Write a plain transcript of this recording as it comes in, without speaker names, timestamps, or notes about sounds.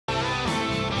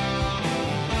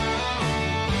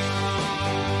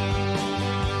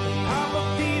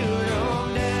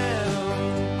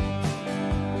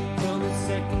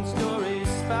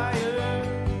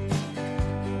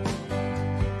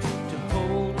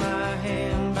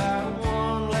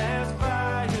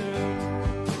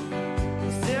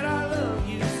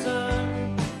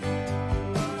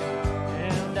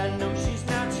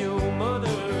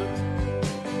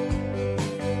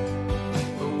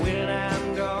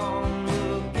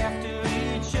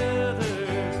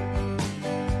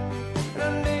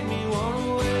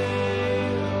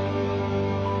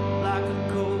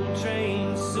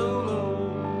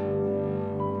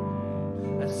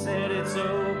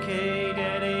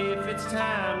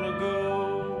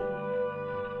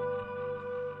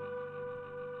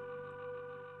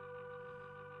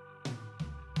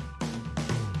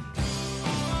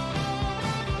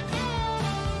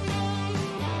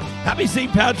Happy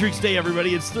St. Patrick's Day,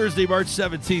 everybody. It's Thursday, March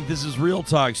 17th. This is Real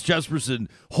Talks. Jesperson,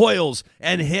 Hoyles,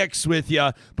 and Hicks with you.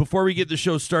 Before we get the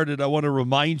show started, I want to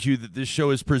remind you that this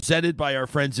show is presented by our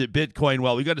friends at Bitcoin.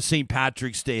 Well, we got a St.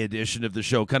 Patrick's Day edition of the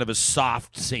show, kind of a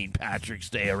soft St. Patrick's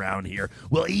Day around here.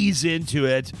 We'll ease into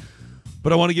it.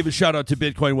 But I want to give a shout out to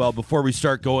Bitcoin Well before we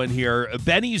start going here.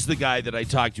 Benny's the guy that I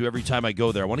talk to every time I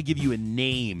go there. I want to give you a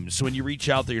name. So when you reach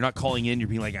out there, you're not calling in. You're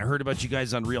being like, I heard about you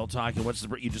guys on Real Talk. And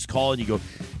you just call and you go,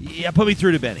 yeah, put me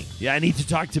through to Benny. Yeah, I need to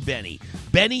talk to Benny.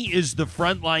 Benny is the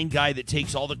frontline guy that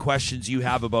takes all the questions you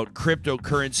have about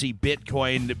cryptocurrency,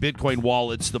 Bitcoin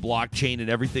wallets, the blockchain,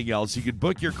 and everything else. You can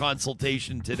book your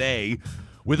consultation today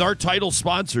with our title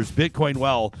sponsors, Bitcoin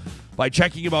Well, by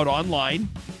checking them out online.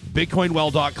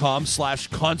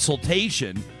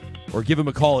 BitcoinWell.com/consultation, or give him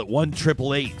a call at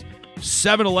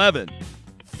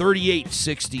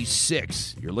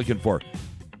 1-888-711-3866. You're looking for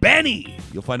Benny.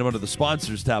 You'll find him under the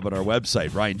sponsors tab on our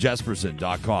website,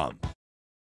 RyanJesperson.com.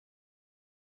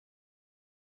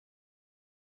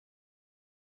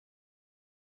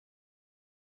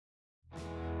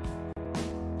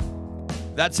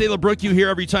 That's Ayla Brook. You here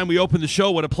every time we open the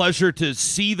show. What a pleasure to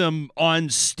see them on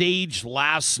stage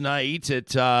last night at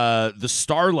the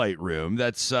Starlight Room.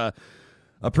 That's a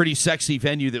pretty sexy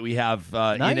venue that we have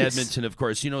in Edmonton, of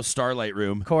course. You know Starlight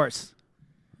Room. Of course.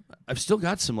 I've still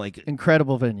got some,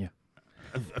 incredible venue.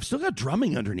 I've still got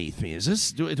drumming underneath me. Is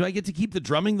this, do I get to keep the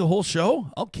drumming the whole show?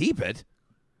 I'll keep it.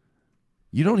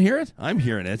 You don't hear it? I'm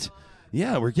hearing it.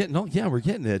 Yeah, we're getting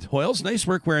it. Hoyles, nice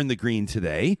work wearing the green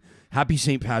today. Happy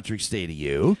St. Patrick's Day to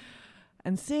you.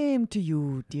 And same to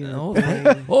you, dear.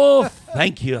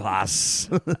 Thank you, lass.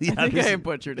 Yeah, I think I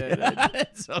butchered it.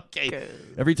 It's okay.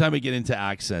 Every time I get into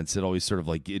accents, it always sort of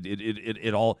like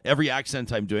every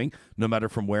accent I'm doing, no matter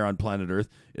from where on planet Earth,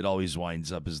 it always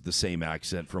winds up as the same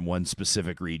accent from one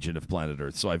specific region of planet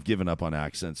Earth. So I've given up on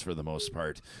accents for the most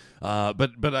part.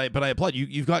 But I applaud you.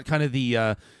 You've got kind of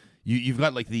the. You've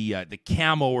got like the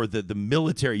camo or the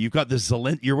military. You've got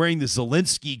the you're wearing the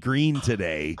Zelensky green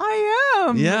today. I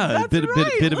am. Yeah, that's bit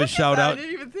of a shout out. I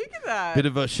didn't even think of that. Bit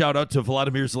of a shout out to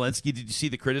Vladimir Zelensky. Did you see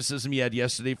the criticism he had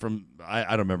yesterday from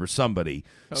I don't remember somebody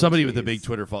with a big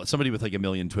Twitter follow, somebody with like 1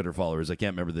 million Twitter followers. I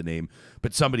can't remember the name,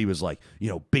 but somebody was like,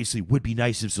 basically would be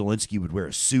nice if Zelensky would wear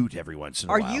a suit every once in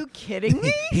a while. Are you kidding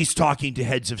me? He's talking to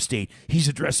heads of state. He's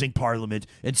addressing parliament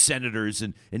and senators,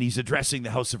 and he's addressing the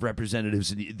House of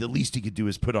Representatives, and the least he could do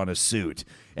is put on a suit.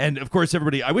 And of course,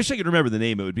 everybody, I wish I could remember the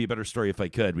name. It would be a better story if I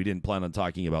could. We didn't plan on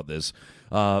talking about this.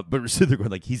 But so they're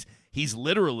going like, he's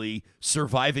literally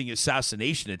surviving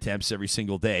assassination attempts every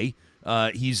single day.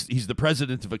 He's the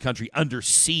president of a country under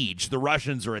siege. The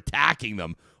Russians are attacking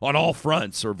them on all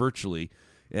fronts, or virtually.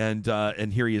 And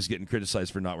here he is getting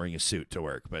criticized for not wearing a suit to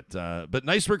work. But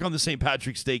nice work on the St.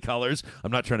 Patrick's Day colors.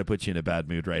 I'm not trying to put you in a bad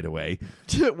mood right away.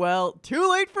 Well,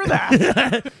 too late for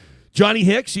that. Johnny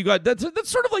Hicks, you got that's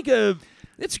sort of like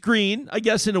it's green, I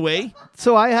guess, in a way.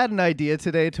 So I had an idea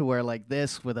today to wear like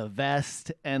this with a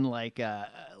vest and like a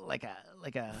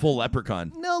full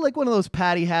leprechaun. No, like one of those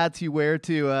patty hats you wear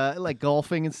to like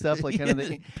golfing and stuff, like kind of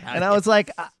thing. And I was like,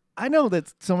 I know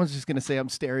that someone's just going to say I'm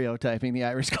stereotyping the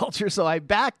Irish culture, so I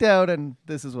backed out, and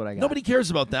this is what I got. Nobody cares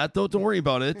about that, though. Don't worry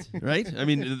about it, right? I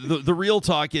mean, the real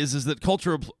talk is that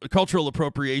cultural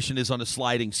appropriation is on a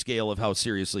sliding scale of how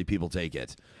seriously people take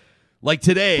it. Like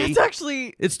today,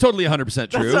 it's totally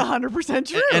 100% true. That's 100%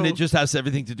 true. And it just has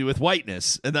everything to do with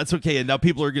whiteness. And that's okay. And now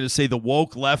people are going to say the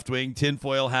woke left-wing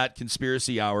tinfoil hat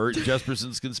conspiracy hour,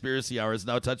 Jesperson's conspiracy hour, is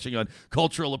now touching on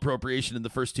cultural appropriation in the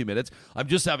first 2 minutes. I'm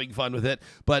just having fun with it.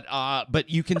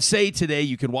 But you can say today,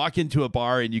 you can walk into a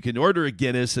bar and you can order a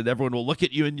Guinness and everyone will look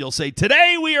at you and you'll say,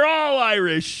 today we are all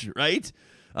Irish, right?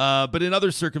 But in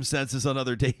other circumstances, on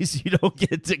other days, you don't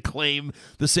get to claim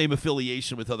the same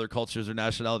affiliation with other cultures or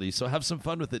nationalities. So have some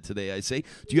fun with it today, I say.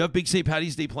 Do you have big St.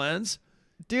 Patty's Day plans?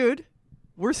 Dude,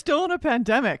 we're still in a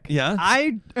pandemic. Yeah.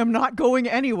 I am not going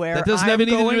anywhere. That doesn't have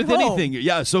anything to do with home. anything.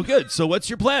 Yeah, so good. So what's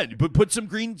your plan? Put some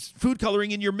green food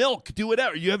coloring in your milk. Do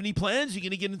whatever. You have any plans? You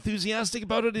going to get enthusiastic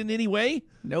about it in any way?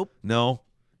 Nope. No.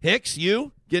 Hicks,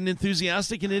 you getting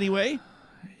enthusiastic in any way?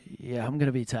 Yeah, I'm going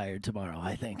to be tired tomorrow,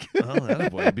 I think. Oh,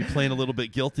 attaboy. I'll be playing a little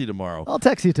bit guilty tomorrow. I'll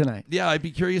text you tonight. Yeah, I'd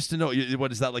be curious to know.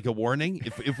 What is that, like a warning?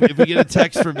 If we get a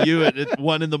text from you at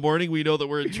 1 a.m, we know that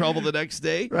we're in trouble the next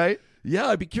day. Right. Yeah,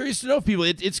 I'd be curious to know if people.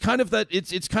 It's kind of that.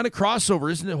 It's kind of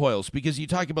crossover, isn't it, Hoyles? Because you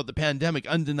talk about the pandemic.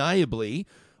 Undeniably,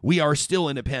 we are still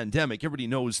in a pandemic. Everybody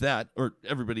knows that, or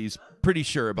everybody's pretty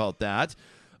sure about that.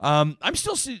 I'm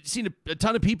still seeing a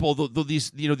ton of people, though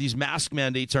these mask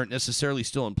mandates aren't necessarily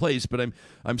still in place, but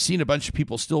I'm seeing a bunch of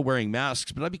people still wearing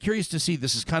masks. But I'd be curious to see,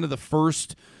 this is kind of the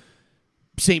first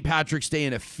St. Patrick's Day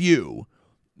in a few.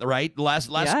 Right? The last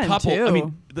Yeah, couple. two. I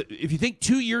mean, if you think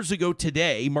 2 years ago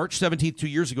today, March 17th, 2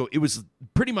 years ago, it was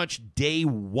pretty much day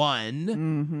one.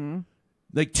 Mm-hmm.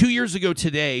 Like 2 years ago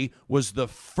today was the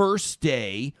first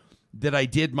day that I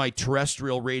did my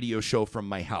terrestrial radio show from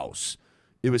my house.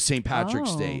 It was St.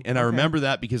 Patrick's Day. And I remember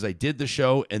that because I did the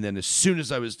show, and then as soon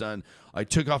as I was done, I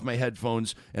took off my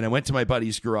headphones and I went to my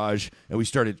buddy's garage and we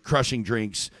started crushing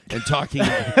drinks and talking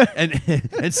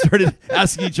and started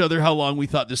asking each other how long we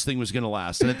thought this thing was going to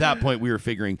last. And at that point, we were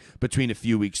figuring between a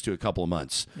few weeks to a couple of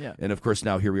months. Yeah. And of course,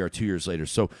 now here we are 2 years later.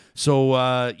 So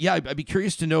yeah, I'd be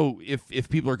curious to know if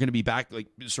people are going to be back, like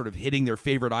sort of hitting their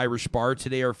favorite Irish bar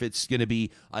today, or if it's going to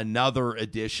be another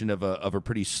edition of a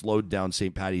pretty slowed down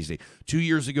St. Paddy's Day. 2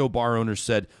 years ago, bar owners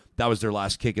said that was their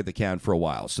last kick at the can for a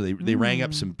while. So they rang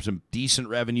up some decent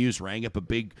revenues, rang up a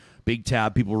big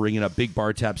tab. People were ringing up big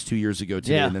bar tabs 2 years ago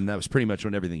today, and then that was pretty much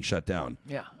when everything shut down.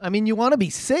 Yeah, I mean, you want to be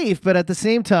safe, but at the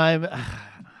same time,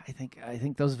 I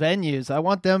think those venues, I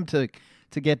want them to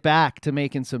get back to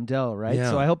making some dough, right?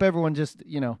 Yeah. So I hope everyone just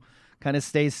kind of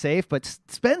stays safe, but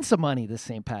spend some money this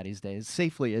St. Paddy's Day as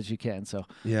safely as you can, so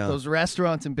those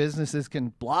restaurants and businesses can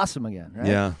blossom again, right?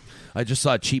 Yeah. I just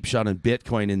saw a cheap shot on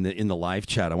Bitcoin in the live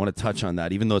chat. I want to touch on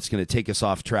that, even though it's going to take us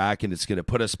off track and it's going to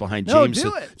put us behind James.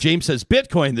 Do it. James says,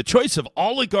 Bitcoin, the choice of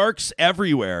oligarchs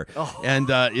everywhere. Oh. And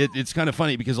it's kind of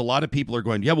funny because a lot of people are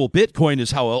going, yeah, well, Bitcoin is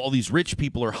how all these rich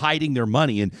people are hiding their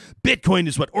money, and Bitcoin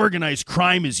is what organized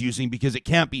crime is using because it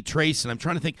can't be traced. And I'm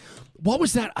trying to think, what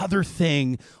was that other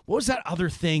thing? What was that other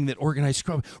thing that organized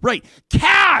crime? Right,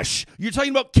 cash! You're talking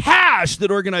about cash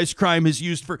that organized crime has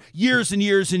used for years and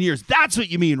years and years. That's what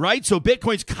you mean, right? So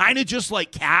Bitcoin's kind of just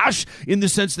like cash in the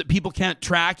sense that people can't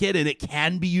track it and it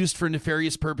can be used for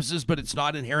nefarious purposes, but it's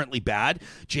not inherently bad.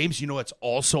 James, you know what's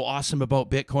also awesome about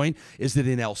Bitcoin is that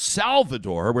in El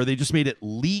Salvador, where they just made it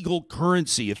legal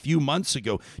currency a few months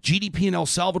ago, GDP in El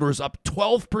Salvador is up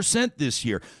 12% this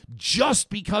year just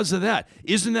because of that.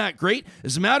 Isn't that great?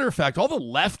 As a matter of fact, all the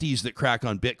lefties that crack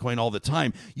on Bitcoin all the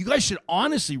time, you guys should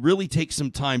honestly really take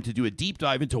some time to do a deep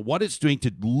dive into what it's doing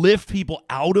to lift people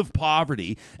out of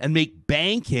poverty and make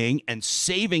banking and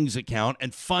savings account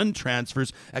and fund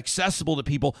transfers accessible to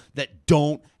people that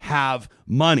don't have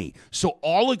money. So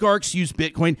oligarchs use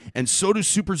Bitcoin, and so do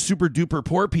super duper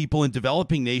poor people in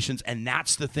developing nations. And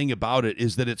that's the thing about it,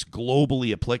 is that it's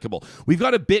globally applicable. We've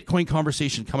got a Bitcoin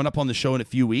conversation coming up on the show in a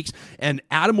few weeks. And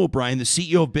Adam O'Brien, the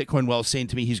CEO of Bitcoin Well, is saying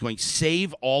to me, he's going,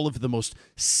 save all of the most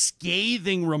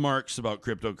scathing remarks about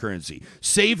cryptocurrency.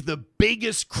 Save the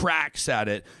biggest cracks at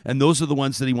it. And those are the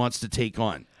ones that he wants to take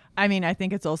on. I mean, I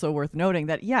think it's also worth noting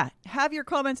that, have your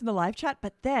comments in the live chat,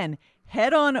 but then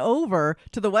head on over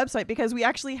to the website because we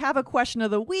actually have a question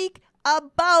of the week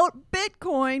about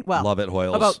Bitcoin. Well, love it,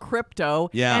 Hoyles. About crypto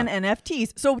and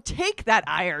NFTs. So take that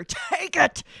ire, take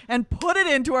it, and put it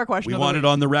into our question. We want it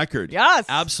on the record. Yes.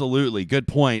 Absolutely. Good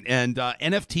point. And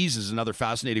NFTs is another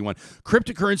fascinating one.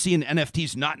 Cryptocurrency and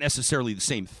NFTs, not necessarily the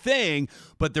same thing,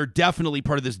 but they're definitely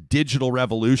part of this digital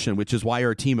revolution, which is why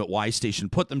our team at Y Station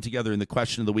put them together in the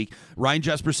question of the week.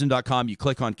 RyanJesperson.com, you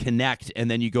click on connect,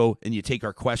 and then you go and you take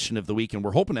our question of the week. And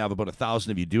we're hoping to have about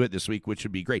 1,000 of you do it this week, which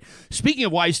would be great. Speaking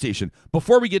of Y Station,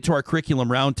 before we get to our curriculum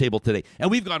roundtable today,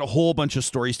 and we've got a whole bunch of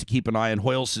stories to keep an eye on.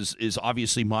 Hoyles is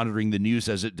obviously monitoring the news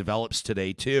as it develops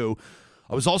today, too.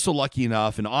 I was also lucky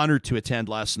enough and honored to attend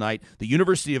last night the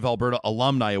University of Alberta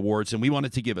Alumni Awards, and we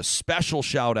wanted to give a special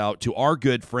shout out to our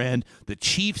good friend, the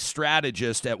chief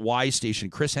strategist at Y Station,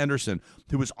 Chris Henderson,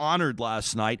 who was honored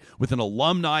last night with an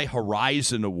Alumni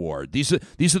Horizon Award. These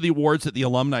are the awards that the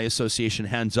Alumni Association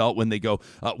hands out when they go,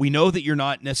 we know that you're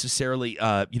not necessarily,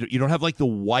 you don't have like the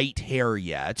white hair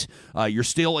yet. You're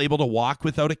still able to walk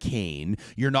without a cane.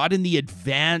 You're not in the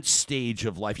advanced stage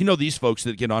of life. You know, these folks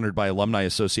that get honored by Alumni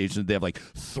Associations, they have like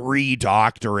 3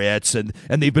 doctorates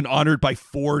and they've been honored by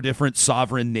 4 different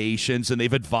sovereign nations and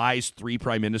they've advised 3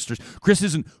 prime ministers. Chris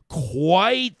isn't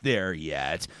quite there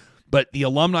yet. But the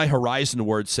Alumni Horizon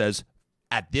Award says,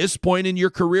 at this point in your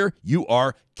career, you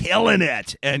are killing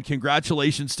it. And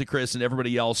congratulations to Chris and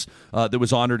everybody else that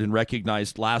was honored and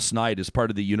recognized last night as part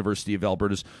of the University of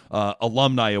Alberta's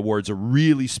Alumni Awards, a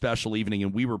really special evening.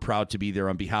 And we were proud to be there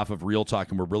on behalf of Real Talk,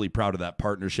 and we're really proud of that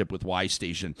partnership with Y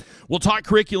Station. We'll talk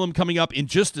curriculum coming up in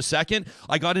just a second.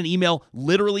 I got an email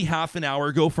literally half an hour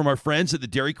ago from our friends at the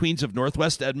Dairy Queens of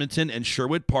Northwest Edmonton and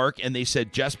Sherwood Park, and they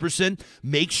said, Jesperson,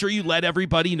 make sure you let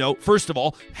everybody know, first of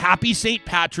all, happy St.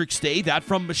 Patrick's Day. That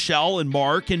from Michelle and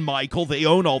Mark and Michael. They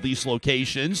own all these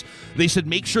locations. They said,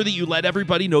 make sure that you let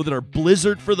everybody know that our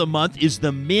blizzard for the month is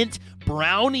the Mint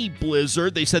Brownie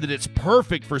Blizzard. They said that it's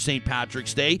perfect for St.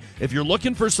 Patrick's Day. If you're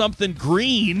looking for something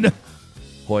green,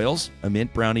 Hoyles, a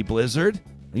mint brownie blizzard.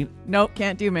 Nope,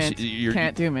 can't do mint. You're-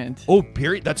 Can't do mint. Oh,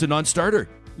 period. That's a non-starter.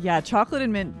 Yeah, chocolate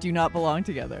and mint do not belong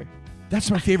together.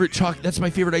 That's my favorite That's my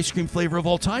favorite ice cream flavor of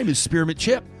all time is spearmint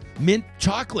chip. Mint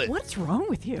chocolate. What's wrong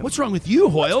with you? What's wrong with you,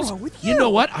 Hoyles? What's wrong with You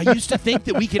know what? I used to think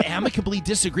that we could amicably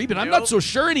disagree, but I'm not so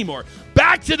sure anymore.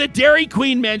 Back to the Dairy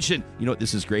Queen mention. You know what?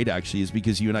 This is great, actually, is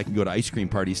because you and I can go to ice cream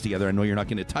parties together. I know you're not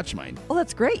going to touch mine. Oh,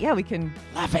 that's great. Yeah, we can.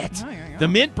 Love it. Oh, yeah. The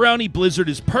Mint Brownie Blizzard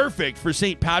is perfect for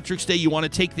St. Patrick's Day. You want to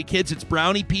take the kids. It's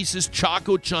brownie pieces,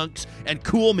 choco chunks, and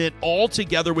Cool Mint all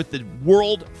together with the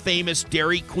world-famous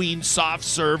Dairy Queen soft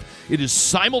serve. It is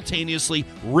simultaneously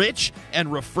rich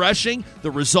and refreshing.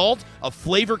 The result, a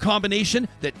flavor combination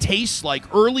that tastes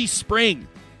like early spring.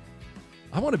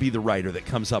 I want to be the writer that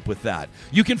comes up with that.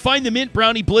 You can find the Mint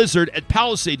Brownie Blizzard at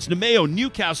Palisades, Nemeo,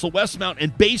 Newcastle, Westmount,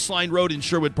 and Baseline Road in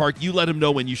Sherwood Park. You let them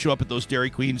know when you show up at those Dairy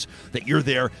Queens that you're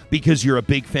there because you're a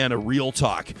big fan of Real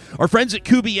Talk. Our friends at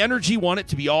Kubi Energy want it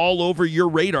to be all over your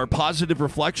radar. Positive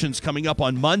reflections coming up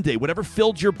on Monday. Whatever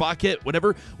filled your bucket,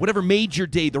 whatever made your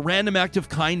day, the random act of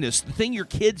kindness, the thing your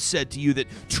kids said to you that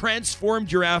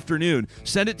transformed your afternoon,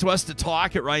 send it to us to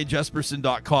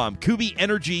talk@ryanjesperson.com. Kubi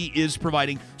Energy is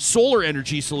providing solar energy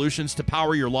solutions to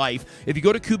power your life. If you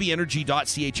go to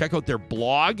kubienergy.ca, check out their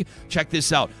blog. Check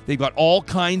this out. They've got all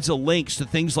kinds of links to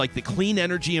things like the Clean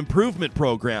Energy Improvement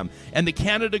Program and the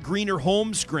Canada Greener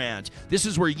Homes Grant. This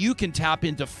is where you can tap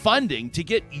into funding to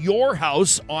get your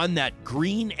house on that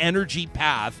green energy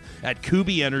path at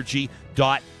kubienergy.ca.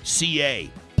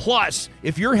 Plus,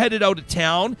 if you're headed out of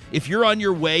town, if you're on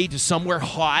your way to somewhere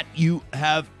hot, you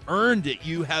have earned it.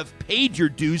 You have paid your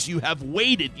dues. You have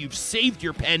waited. You've saved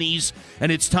your pennies, and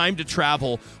it's time to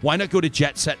travel. Why not go to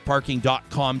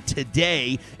jetsetparking.com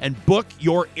today and book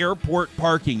your airport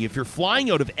parking? If you're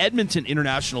flying out of Edmonton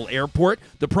International Airport,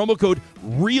 the promo code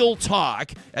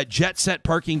REALTALK at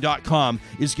jetsetparking.com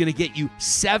is going to get you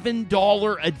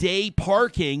 $7 a day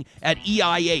parking at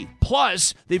EIA.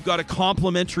 Plus, they've got a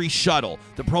complimentary shuttle.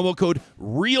 The promo code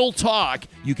REALTALK.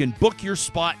 You can book your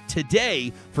spot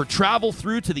today for travel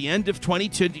through to the end of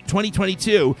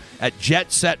 2022 at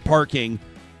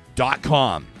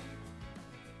jetsetparking.com.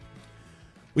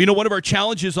 Well, you know, one of our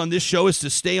challenges on this show is to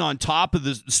stay on top of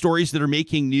the stories that are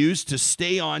making news, to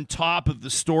stay on top of the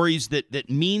stories that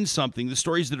mean something, the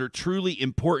stories that are truly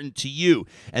important to you.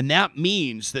 And that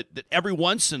means that every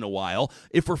once in a while,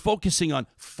 if we're focusing on,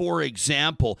 for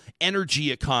example,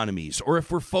 energy economies, or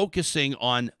if we're focusing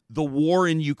on the war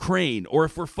in Ukraine, or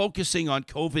if we're focusing on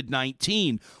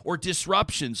COVID-19 or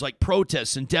disruptions like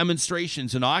protests and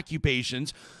demonstrations and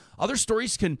occupations, other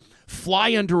stories can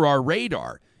fly under our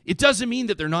radar. It doesn't mean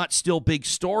that they're not still big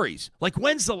stories. Like,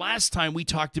 when's the last time we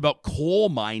talked about coal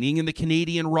mining in the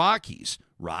Canadian Rockies,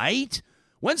 right?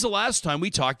 When's the last time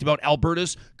we talked about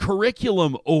Alberta's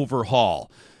curriculum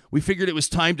overhaul? We figured it was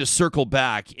time to circle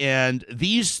back, and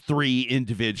these three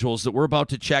individuals that we're about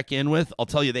to check in with, I'll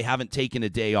tell you, they haven't taken a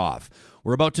day off.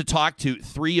 We're about to talk to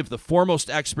three of the foremost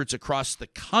experts across the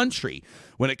country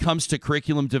when it comes to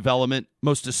curriculum development,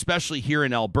 most especially here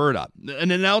in Alberta.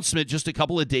 An announcement just a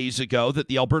couple of days ago that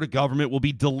the Alberta government will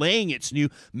be delaying its new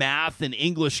math and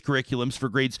English curriculums for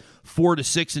grades 4 to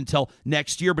 6 until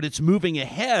next year, but it's moving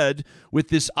ahead with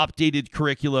this updated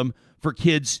curriculum for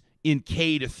kids in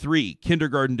K to 3,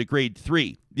 kindergarten to grade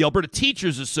 3. The Alberta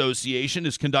Teachers Association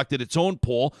has conducted its own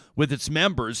poll with its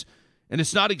members, and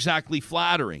it's not exactly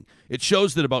flattering. It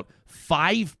shows that about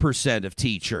 5% of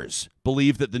teachers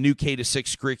believe that the new K to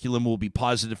 6 curriculum will be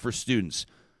positive for students.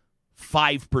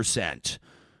 5%.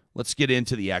 Let's get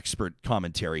into the expert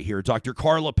commentary here. Dr.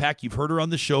 Carla Peck, you've heard her on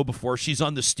the show before. She's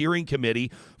on the steering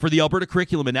committee for the Alberta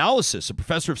Curriculum Analysis, a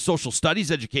professor of social studies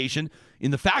education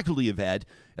in the Faculty of Ed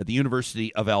at the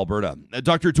University of Alberta.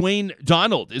 Dr. Dwayne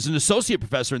Donald is an associate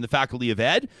professor in the Faculty of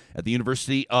Ed at the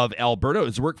University of Alberta.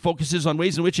 His work focuses on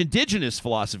ways in which Indigenous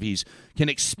philosophies can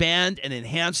expand and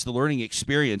enhance the learning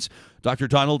experience. Dr.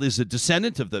 Donald is a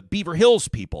descendant of the Beaver Hills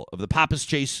people of the Papas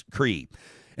Chase Cree.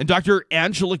 And Dr.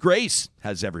 Angela Grace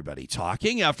has everybody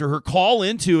talking after her call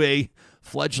into a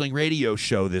fledgling radio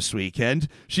show this weekend.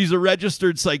 She's a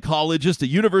registered psychologist, a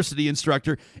university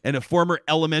instructor, and a former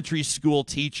elementary school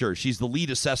teacher. She's the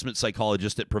lead assessment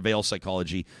psychologist at Prevail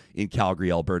Psychology in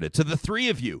Calgary, Alberta. To the three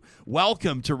of you,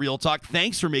 welcome to Real Talk.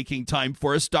 Thanks for making time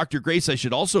for us. Dr. Grace, I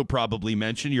should also probably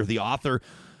mention you're the author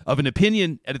of an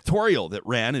opinion editorial that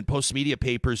ran in Post Media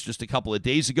Papers just a couple of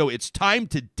days ago. It's time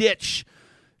to ditch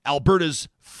Alberta's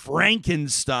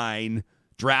Frankenstein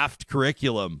draft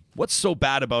curriculum. What's so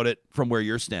bad about it from where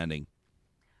you're standing?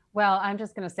 Well, I'm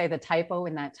just going to say the typo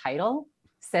in that title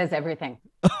says everything.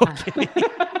 Okay.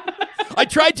 I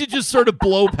tried to just sort of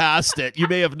blow past it. You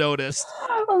may have noticed.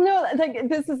 Well, no, like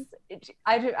this is,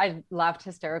 I laughed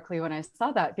hysterically when I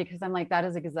saw that, because I'm like, that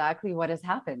is exactly what has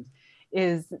happened.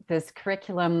 Is this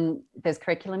curriculum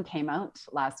came out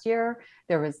last year.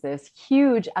 There was this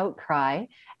huge outcry,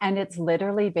 and it's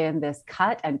literally been this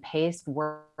cut and paste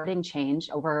wording change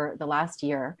over the last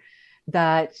year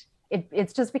that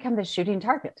it's just become the shooting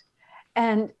target.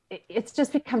 And it's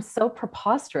just become so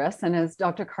preposterous. And as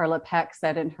Dr. Carla Peck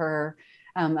said in her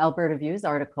Alberta Views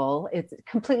article, it's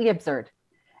completely absurd.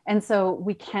 And so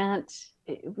we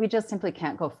just simply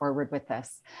can't go forward with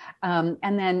this. And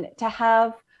then to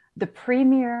have the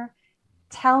premier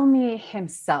tell me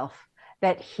himself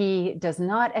that he does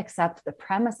not accept the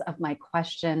premise of my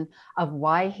question of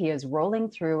why he is rolling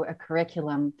through a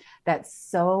curriculum that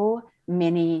so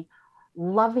many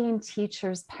loving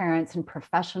teachers, parents, and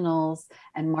professionals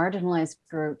and marginalized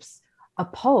groups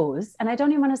oppose. And I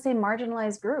don't even want to say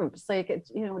marginalized groups. Like,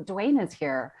 Dwayne is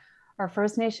here, our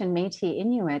First Nation Métis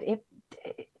Inuit.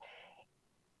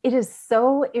 It is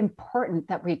so important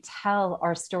that we tell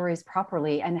our stories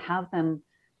properly and have them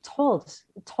told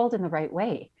in the right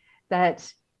way,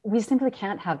 that we simply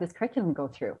can't have this curriculum go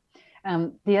through.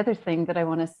 The other thing that I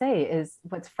want to say is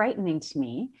what's frightening to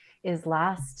me is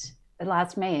last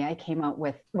May,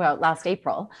 last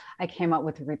April, I came out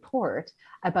with a report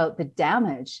about the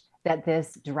damage that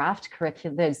this draft PE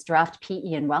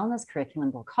and wellness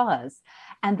curriculum will cause.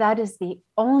 And that is the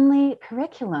only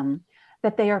curriculum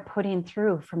that they are putting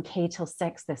through from K till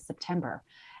 6 this September.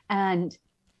 And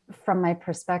from my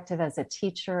perspective as a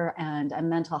teacher and a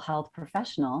mental health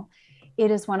professional,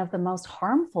 it is one of the most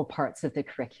harmful parts of the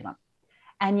curriculum.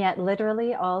 And yet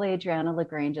literally all Adriana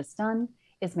LaGrange has done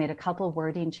is made a couple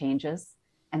wording changes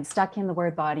and stuck in the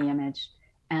word body image,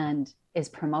 and is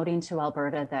promoting to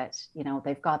Alberta that,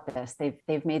 they've got this,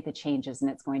 they've made the changes and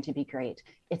it's going to be great.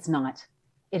 It's not.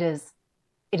 It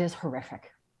is horrific.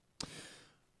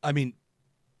 I mean,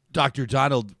 Dr.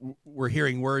 Donald, we're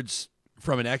hearing words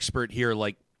from an expert here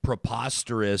like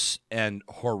preposterous and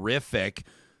horrific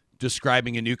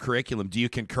describing a new curriculum. Do you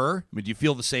concur? I mean, do you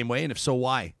feel the same way? And if so,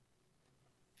 why?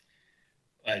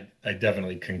 I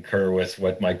definitely concur with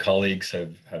what my colleagues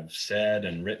have said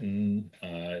and written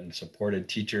and supported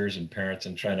teachers and parents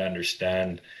in trying to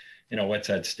understand, what's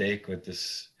at stake with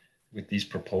these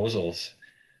proposals.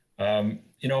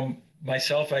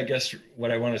 Myself, I guess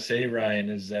what I want to say, Ryan,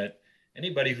 is that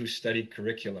anybody who studied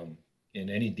curriculum in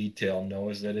any detail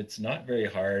knows that it's not very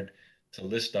hard to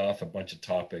list off a bunch of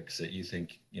topics that you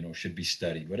think, should be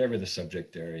studied, whatever the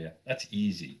subject area. That's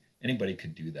easy. Anybody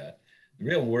could do that. The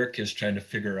real work is trying to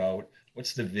figure out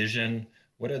what's the vision,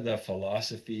 what are the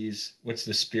philosophies, what's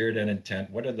the spirit and intent,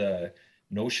 what are the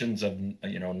notions of,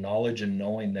 knowledge and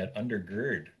knowing that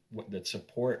undergird, that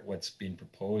support what's being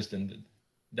proposed, and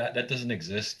that doesn't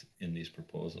exist in these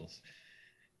proposals.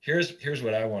 Here's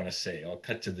what I want to say. I'll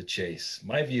cut to the chase.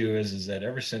 My view is that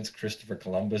ever since Christopher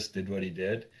Columbus did what he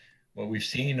did, what we've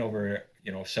seen over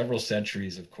several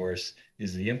centuries, of course,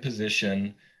 is the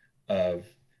imposition of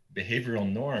behavioral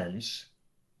norms,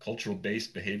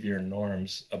 cultural-based behavior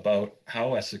norms about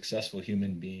how a successful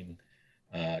human being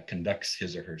conducts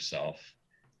his or herself.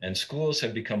 And schools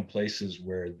have become places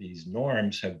where these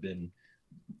norms have been,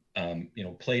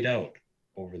 played out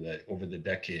over the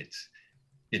decades.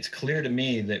 It's clear to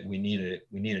me that we need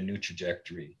a new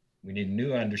trajectory. We need a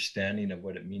new understanding of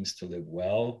what it means to live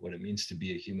well, what it means to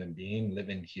be a human being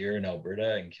living here in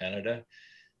Alberta and Canada.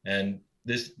 And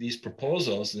these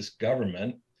proposals, this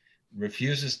government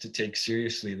refuses to take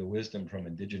seriously the wisdom from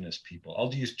Indigenous people.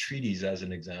 I'll use treaties as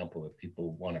an example if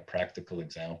people want a practical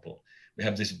example. We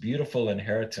have this beautiful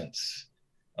inheritance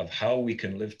of how we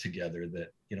can live together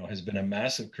that has been a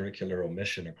massive curricular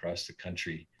omission across the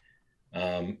country,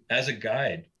 as a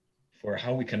guide for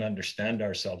how we can understand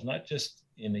ourselves, not just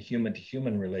in a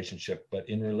human-to-human relationship, but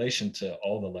in relation to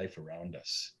all the life around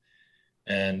us.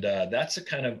 And that's a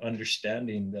kind of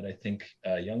understanding that I think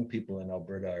young people in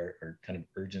Alberta are kind of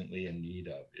urgently in need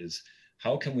of, is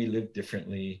how can we live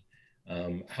differently?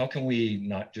 How can we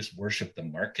not just worship the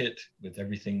market with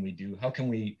everything we do? How can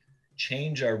we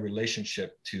change our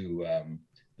relationship to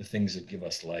the things that give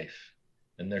us life?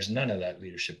 And there's none of that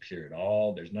leadership here at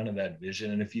all. There's none of that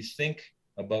vision. And if you think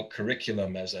about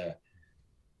curriculum as a,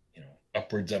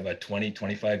 upwards of a 20,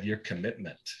 25-year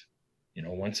commitment,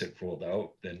 once it rolled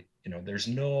out, then, there's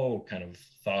no kind of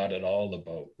thought at all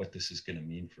about what this is going to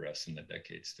mean for us in the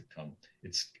decades to come.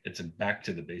 It's a back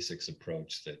to the basics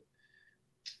approach that,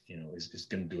 is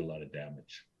going to do a lot of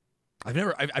damage. I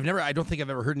don't think I've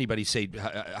ever heard anybody say,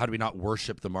 how do we not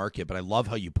worship the market? But I love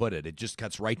how you put it. It just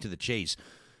cuts right to the chase.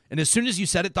 And as soon as you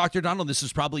said it, Dr. Donald, this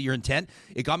is probably your intent.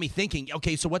 It got me thinking,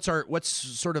 okay, so what's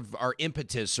sort of our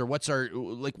impetus, or what's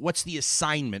the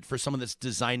assignment for someone that's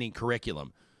designing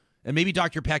curriculum? And maybe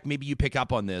Dr. Peck, maybe you pick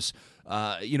up on this.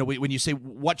 When you say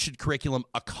what should curriculum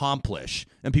accomplish,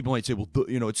 and people might say, well,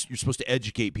 you're supposed to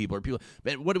educate people,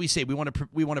 but what do we say? We want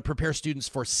to prepare students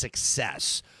for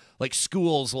success. Like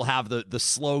schools will have the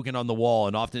slogan on the wall,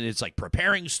 and often it's like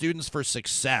preparing students for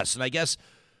success. And I guess,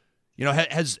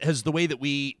 has the way that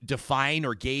we define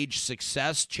or gauge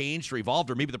success changed or evolved?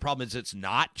 Or maybe the problem is it's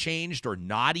not changed or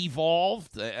not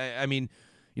evolved. I mean,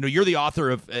 you're the author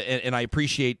of, and I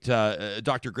appreciate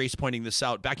Dr. Grace pointing this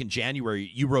out. Back in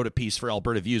January, you wrote a piece for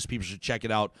Alberta Views. People should check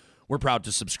it out. We're proud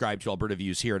to subscribe to Alberta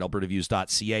Views here at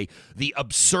albertaviews.ca. The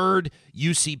absurd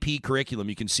UCP curriculum.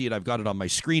 You can see it. I've got it on my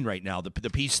screen right now. The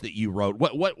piece that you wrote.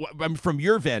 What from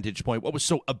your vantage point, what was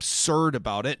so absurd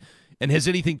about it? And has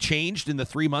anything changed in the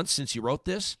 3 months since you wrote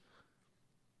this?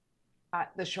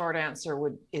 The short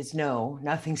answer is no.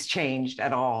 Nothing's changed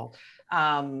at all.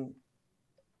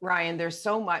 Ryan, there's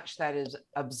so much that is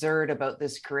absurd about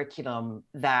this curriculum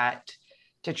that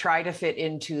to try to fit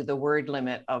into the word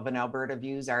limit of an Alberta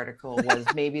Views article was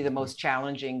maybe the most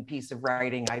challenging piece of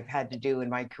writing I've had to do in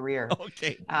my career.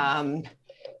 Okay.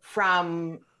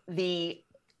 From the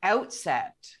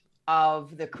outset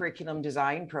of the curriculum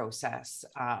design process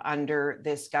under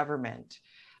this government,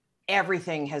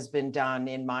 everything has been done,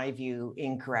 in my view,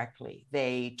 incorrectly.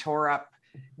 They tore up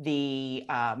the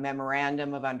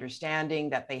memorandum of understanding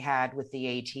that they had with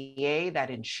the ATA that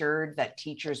ensured that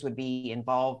teachers would be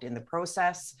involved in the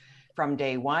process from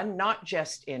day one, not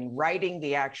just in writing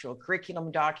the actual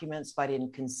curriculum documents, but in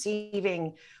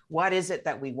conceiving what is it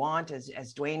that we want,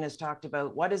 as Dwayne has talked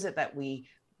about, what is it that we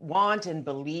want and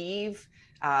believe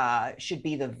should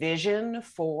be the vision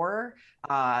for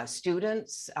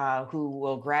students who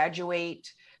will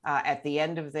graduate at the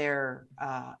end of their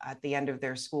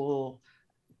school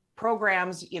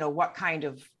programs. What kind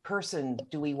of person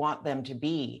do we want them to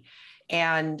be?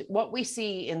 And what we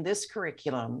see in this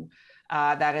curriculum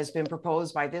that has been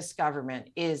proposed by this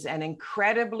government is an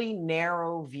incredibly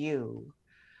narrow view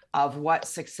of what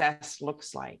success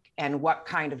looks like and what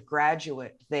kind of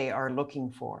graduate they are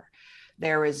looking for.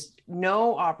 There is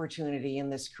no opportunity in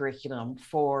this curriculum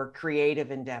for creative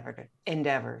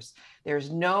endeavors. There's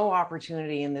no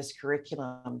opportunity in this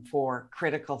curriculum for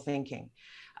critical thinking.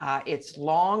 It's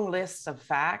long lists of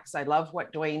facts. I love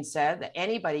what Dwayne said, that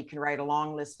anybody can write a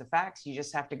long list of facts. You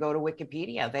just have to go to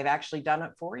Wikipedia. They've actually done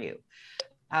it for you.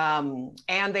 And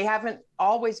they haven't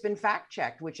always been fact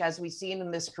checked, which, as we've seen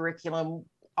in this curriculum,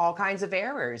 all kinds of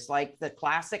errors, like the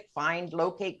classic find,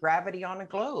 locate gravity on a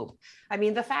globe. I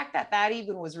mean, the fact that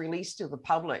even was released to the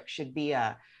public should be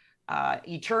a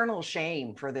eternal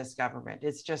shame for this government.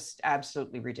 It's just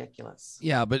absolutely ridiculous.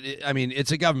 Yeah, but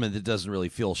it's a government that doesn't really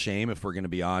feel shame, if we're going to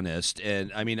be honest.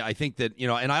 And I mean, I think that,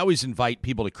 and I always invite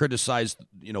people to criticize,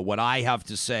 what I have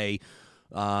to say.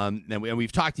 And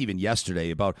we've talked even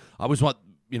yesterday about, I always want,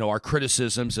 our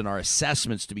criticisms and our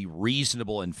assessments to be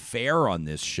reasonable and fair on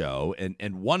this show.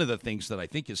 And one of the things that I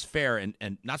think is fair,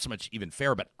 and not so much even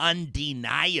fair, but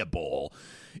undeniable,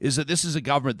 is that this is a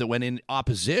government that, when in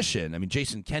opposition, I mean,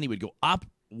 Jason Kenney would go up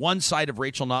one side of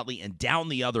Rachel Notley and down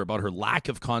the other about her lack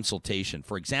of consultation,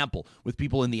 for example, with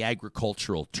people in the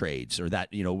agricultural trades, or that,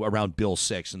 around Bill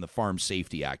 6 and the Farm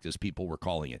Safety Act, as people were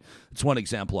calling it. It's one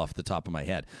example off the top of my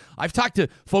head. I've talked to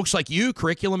folks like you,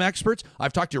 curriculum experts.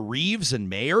 I've talked to reeves and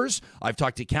mayors. I've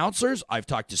talked to counselors. I've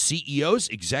talked to CEOs,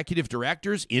 executive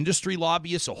directors, industry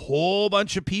lobbyists, a whole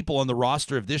bunch of people on the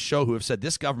roster of this show who have said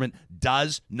this government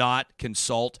does not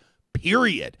consult,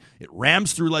 period. It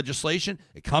rams through legislation.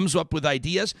 It comes up with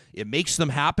ideas. It makes them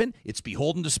happen. It's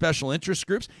beholden to special interest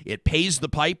groups. It pays the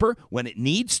piper when it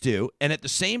needs to. And at the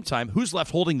same time, who's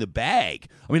left holding the bag?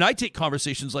 I mean, I take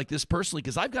conversations like this personally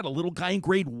because I've got a little guy in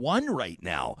grade 1 right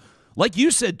now. Like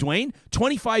you said, Dwayne,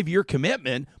 25-year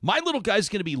commitment. My little guy's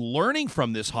going to be learning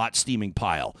from this hot steaming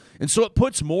pile. And so it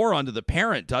puts more onto the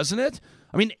parent, doesn't it?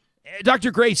 I mean,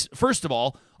 Dr. Grace, first of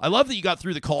all, I love that you got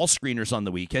through the call screeners on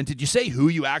the weekend. Did you say who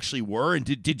you actually were, and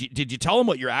did you tell them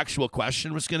what your actual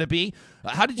question was going to be?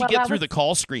 How did you get through the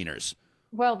call screeners?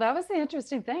 Well, that was the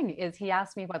interesting thing, is he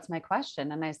asked me, what's my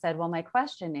question? And I said, well, my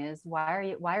question is,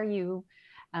 why have you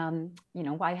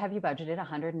budgeted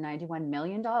 $191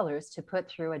 million to put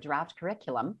through a draft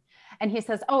curriculum? And he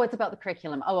says, oh, it's about the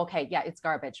curriculum. Oh, okay. Yeah, it's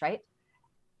garbage, right?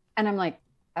 And I'm like,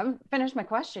 I haven't finished my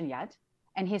question yet.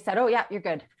 And he said, oh, yeah, you're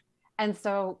good. And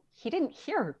so he didn't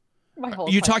hear my whole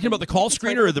question. Are you talking about the call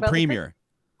screener or the premier?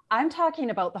 I'm talking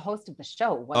about the host of the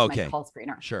show was my call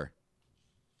screener. Sure.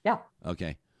 Yeah.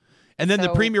 Okay. And then the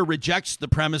So- premier rejects the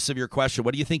premise of your question.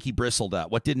 What do you think he bristled at?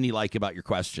 What didn't he like about your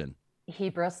question? He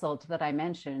bristled that I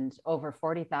mentioned over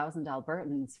 40,000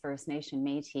 Albertans, First Nation,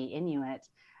 Métis, Inuit,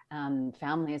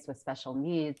 families with special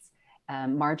needs,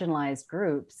 marginalized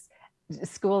groups,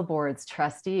 school boards,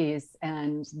 trustees,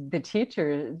 and the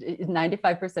teachers.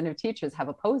 95% of teachers have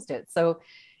opposed it. So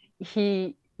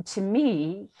he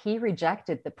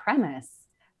rejected the premise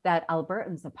that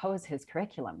Albertans oppose his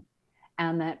curriculum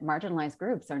and that marginalized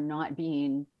groups are not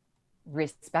being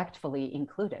respectfully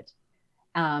included.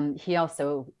 He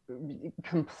also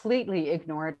completely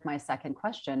ignored my second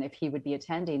question, if he would be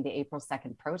attending the April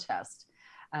 2nd protest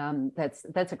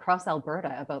that's across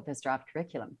Alberta about this draft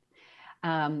curriculum.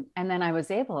 And then I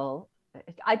was able,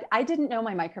 I didn't know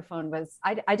my microphone was,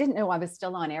 I didn't know I was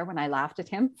still on air when I laughed at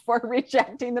him for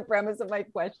rejecting the premise of my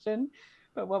question.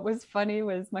 But what was funny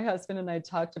was my husband and I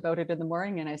talked about it in the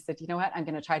morning, and I said, you know what, I'm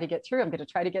going to try to get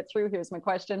through. Here's my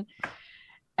question.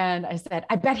 And I said,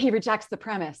 I bet he rejects the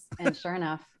premise. And sure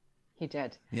enough, he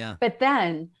did. Yeah. But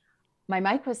then my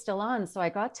mic was still on. So I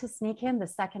got to sneak in the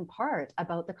second part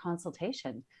about the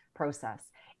consultation process,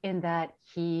 in that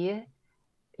we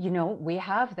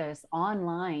have this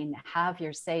online have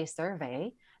your say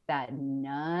survey that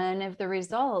none of the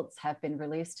results have been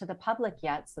released to the public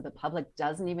yet. So the public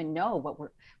doesn't even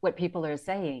know what people are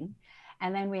saying.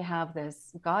 And then we have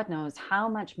this, God knows how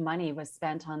much money was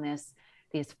spent on this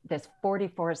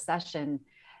 44 session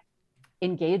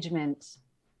engagement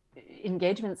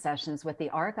sessions with the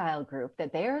Argyle group,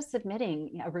 that they are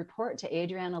submitting a report to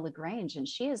Adriana LaGrange, and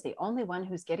she is the only one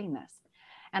who's getting this.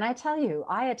 And I tell you,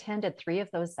 I attended 3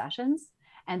 of those sessions,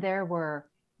 and there were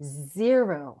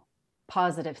 0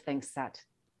 positive things said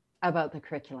about the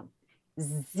curriculum.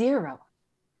 0.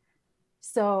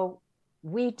 So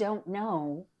we don't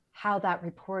know how that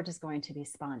report is going to be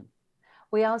spun.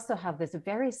 We also have this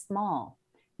very small,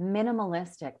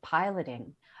 minimalistic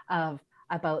piloting of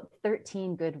about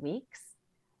 13 good weeks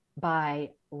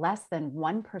by less than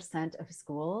 1% of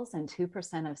schools and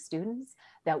 2% of students,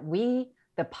 that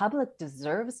the public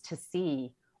deserves to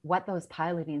see what those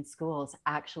piloting schools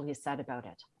actually said about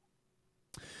it.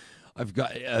 I've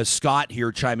got Scott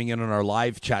here chiming in on our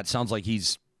live chat. Sounds like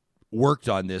he's worked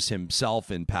on this himself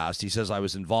in past. He says, I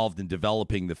was involved in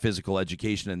developing the physical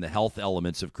education and the health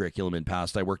elements of curriculum in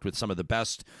past. I worked with some of the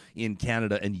best in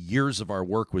Canada, and years of our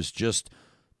work was just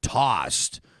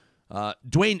tossed.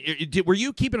 Dwayne, were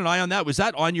you keeping an eye on that? Was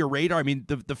that on your radar? I mean,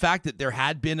 the fact that there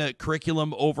had been a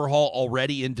curriculum overhaul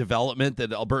already in development,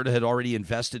 that Alberta had already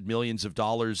invested millions of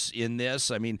dollars in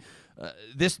this. I mean,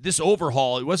 this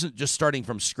overhaul, it wasn't just starting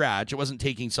from scratch. It wasn't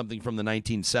taking something from the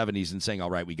 1970s and saying, all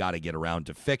right, we got to get around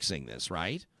to fixing this,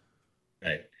 right?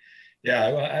 Right. Yeah,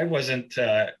 I wasn't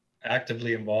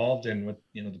actively involved in what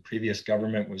the previous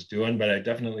government was doing, but I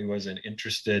definitely was an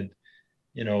interested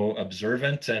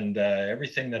observant, and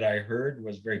everything that I heard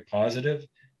was very positive.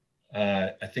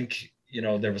 I think,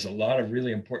 there was a lot of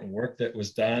really important work that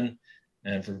was done.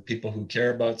 And for people who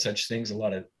care about such things, a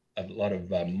lot of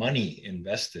money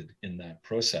invested in that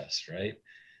process, right?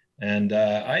 And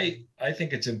I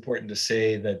think it's important to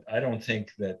say that I don't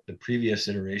think that the previous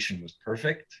iteration was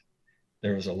perfect.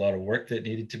 There was a lot of work that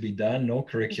needed to be done. No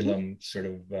curriculum sort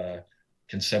of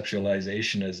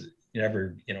conceptualization as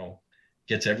never,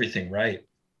 gets everything right.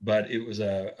 But it was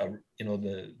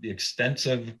the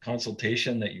extensive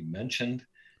consultation that you mentioned,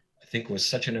 I think, was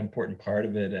such an important part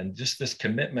of it. And just this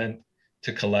commitment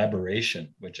to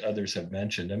collaboration, which others have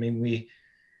mentioned. I mean,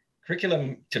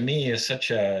 curriculum to me is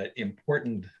such an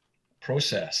important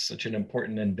process, such an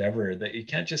important endeavor, that you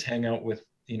can't just hang out with,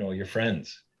 your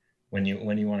friends when you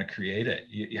want to create it.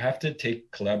 You have to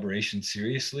take collaboration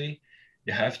seriously.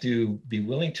 You have to be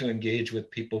willing to engage with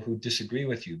people who disagree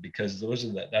with you, because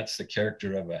that's the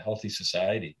character of a healthy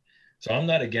society. So I'm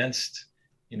not against,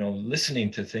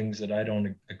 listening to things that I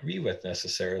don't agree with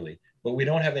necessarily, but we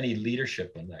don't have any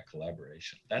leadership in that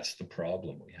collaboration. That's the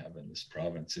problem we have in this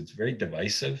province. It's very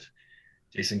divisive.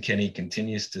 Jason Kenney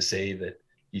continues to say that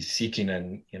he's seeking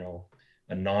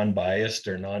a non-biased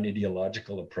or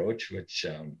non-ideological approach, which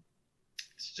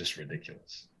it's just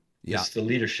ridiculous. Yeah. It's the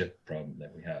leadership problem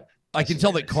that we have. I can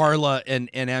tell that Carla and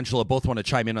Angela both want to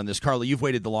chime in on this. Carla, you've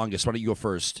waited the longest. Why don't you go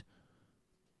first?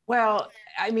 Well,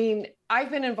 I mean, I've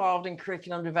been involved in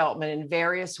curriculum development in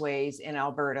various ways in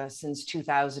Alberta since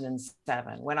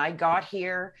 2007. When I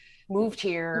moved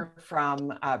here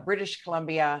from British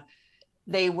Columbia,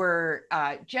 they were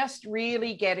just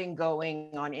really getting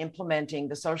going on implementing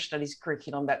the social studies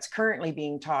curriculum that's currently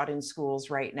being taught in schools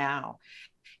right now.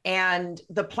 And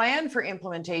the plan for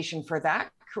implementation for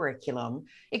that curriculum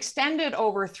extended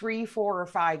over 3, 4, or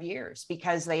 5 years,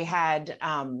 because they had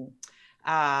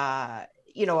a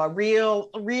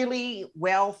really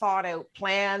well thought out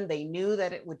plan. They knew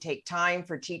that it would take time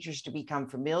for teachers to become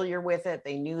familiar with it.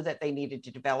 They knew that they needed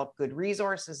to develop good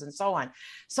resources and so on.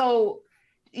 So,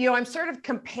 I'm sort of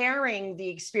comparing the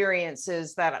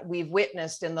experiences that we've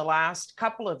witnessed in the last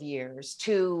couple of years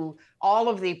to all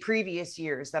of the previous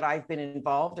years that I've been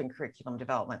involved in curriculum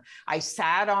development. I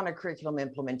sat on a curriculum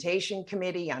implementation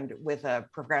committee with a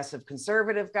progressive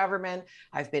conservative government.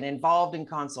 I've been involved in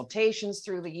consultations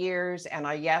through the years. And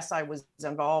I was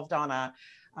involved on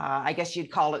I guess you'd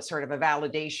call it sort of a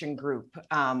validation group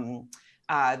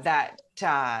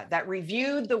that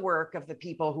reviewed the work of the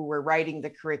people who were writing the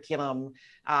curriculum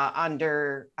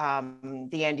under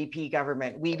the NDP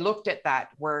government. We looked at that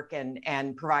work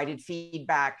and provided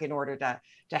feedback in order to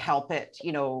help it,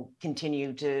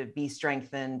 continue to be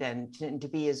strengthened and to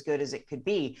be as good as it could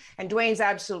be. And Dwayne's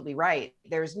absolutely right.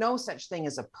 There's no such thing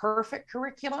as a perfect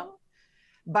curriculum,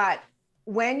 but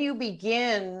when you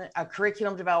begin a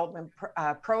curriculum development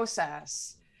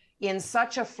process in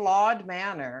such a flawed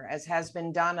manner as has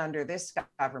been done under this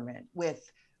government,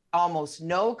 with almost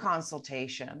no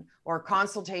consultation or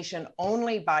consultation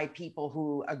only by people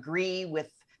who agree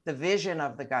with the vision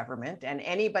of the government, and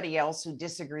anybody else who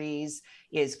disagrees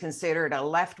is considered a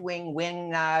left-wing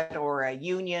wingnut or a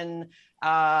union,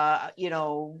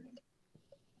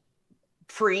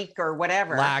 freak or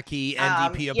whatever. Lackey,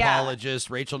 NDP apologist,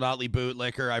 Rachel Notley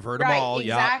bootlicker. I've heard them all.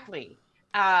 Exactly.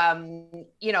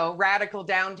 Radical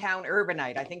downtown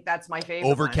urbanite. I think that's my favorite.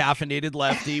 Over-caffeinated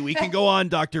lefty. We can go on,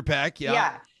 Dr. Peck.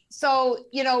 Yeah. So,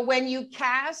 when you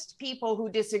cast people who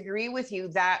disagree with you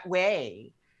that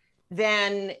way,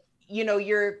 then,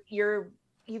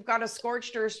 you've got a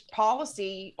scorched earth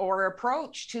policy or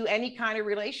approach to any kind of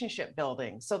relationship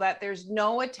building, so that there's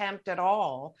no attempt at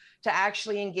all to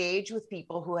actually engage with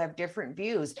people who have different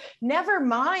views. Never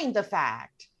mind the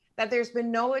fact that there's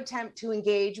been no attempt to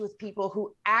engage with people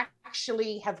who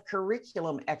actually have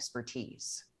curriculum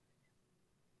expertise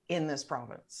in this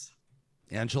province.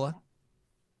 Angela?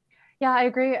 Yeah, I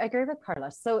agree with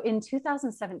Carla. So in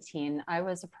 2017, I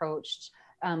was approached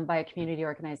by a community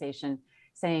organization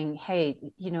saying, hey,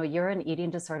 you're an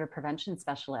eating disorder prevention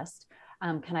specialist.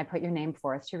 Can I put your name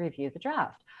forth to review the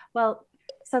draft? Well,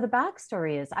 so the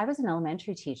backstory is I was an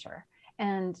elementary teacher,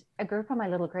 and a group of my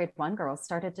little grade 1 girls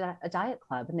started a diet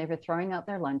club, and they were throwing out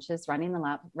their lunches, running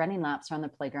laps around the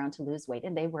playground to lose weight.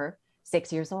 And they were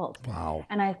 6 years old. Wow.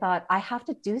 And I thought, I have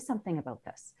to do something about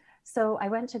this. So I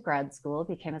went to grad school,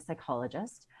 became a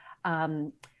psychologist,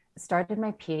 started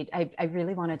my PhD. I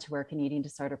really wanted to work in eating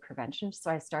disorder prevention.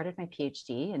 So I started my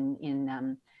PhD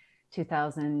in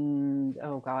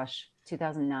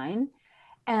 2009.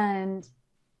 And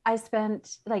I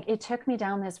spent, it took me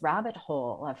down this rabbit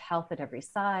hole of health at every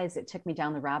size. It took me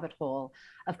down the rabbit hole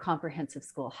of comprehensive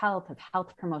school health, of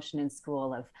health promotion in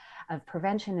school, of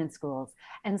prevention in schools.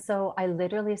 And so I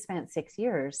literally spent 6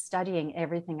 years studying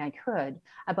everything I could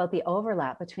about the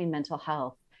overlap between mental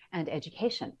health and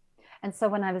education. And so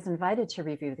when I was invited to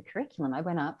review the curriculum, I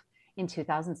went up in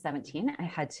 2017. I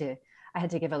had to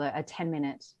give a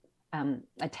 10-minute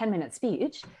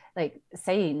speech,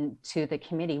 saying to the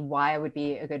committee why I would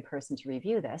be a good person to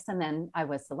review this. And then I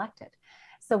was selected.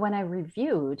 So when I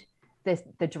reviewed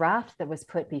the draft that was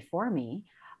put before me,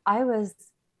 I was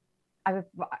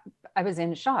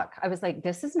in shock. I was like,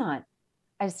 this is not,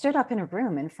 I stood up in a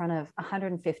room in front of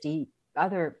 150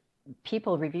 other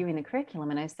people reviewing the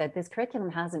curriculum. And I said, this curriculum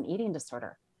has an eating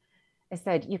disorder. I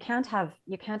said, you can't have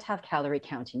calorie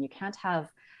counting. You can't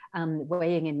have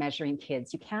weighing and measuring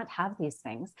kids. You can't have these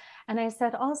things. And I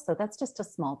said, also, that's just a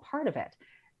small part of it.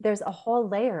 There's a whole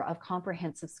layer of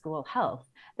comprehensive school health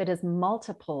that is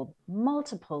multiple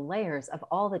layers of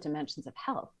all the dimensions of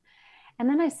health. And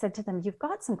then I said to them, you've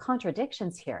got some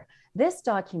contradictions here. This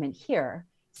document here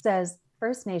says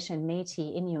First Nation,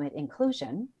 Métis, Inuit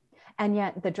inclusion, and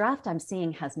yet the draft I'm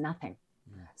seeing has nothing.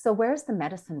 So where's the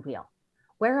medicine wheel?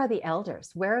 Where are the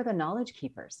elders? Where are the knowledge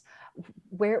keepers?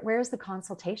 Where's the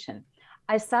consultation?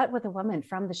 I sat with a woman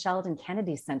from the Sheldon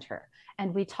Kennedy Center,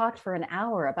 and we talked for an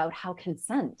hour about how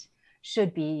consent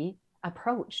should be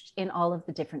approached in all of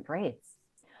the different grades.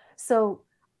 So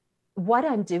what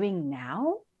I'm doing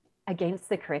now against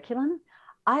the curriculum,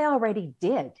 I already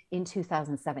did in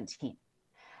 2017.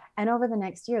 And over the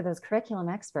next year, those curriculum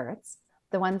experts,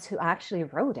 the ones who actually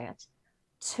wrote it,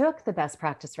 took the best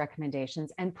practice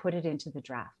recommendations and put it into the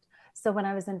draft. So when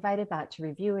I was invited back to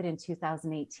review it in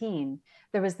 2018,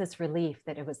 there was this relief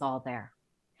that it was all there.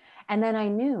 And then I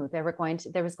knew there was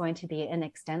going to be an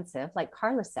extensive, like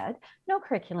Carla said, no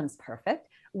curriculum's perfect.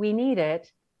 We need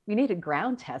it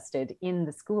ground tested in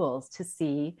the schools to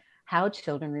see how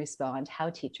children respond, how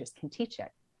teachers can teach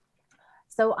it.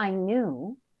 So I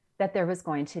knew that there was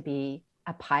going to be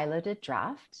a piloted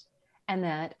draft and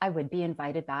that I would be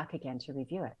invited back again to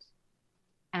review it.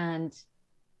 And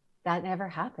that never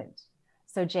happened.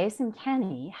 So Jason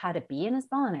Kenney had a bee in his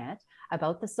bonnet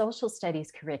about the social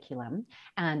studies curriculum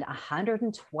and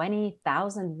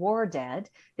 120,000 war dead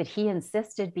that he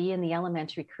insisted be in the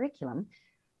elementary curriculum.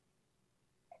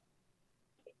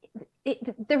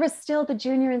 There was still the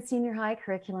junior and senior high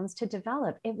curriculums to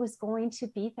develop. It was going to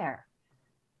be there.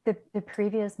 The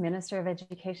previous Minister of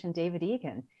Education, David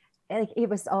Egan, it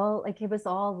was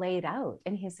all laid out.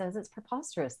 And he says it's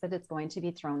preposterous that it's going to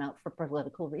be thrown out for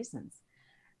political reasons.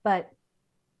 But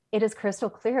it is crystal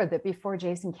clear that before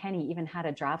Jason Kenney even had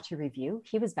a draft to review,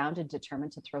 he was bound and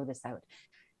determined to throw this out.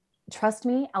 Trust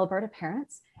me, Alberta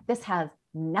parents, this has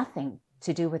nothing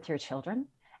to do with your children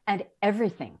and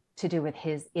everything to do with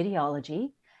his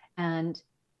ideology and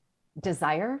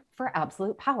desire for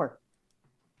absolute power.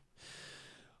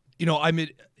 You know, I'm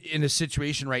in a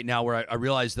situation right now where I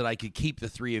realize that I could keep the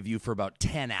three of you for about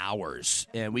 10 hours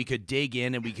and we could dig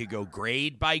in and we could go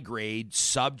grade by grade,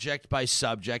 subject by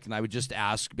subject. And I would just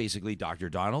ask basically,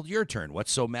 Dr. Donald, your turn.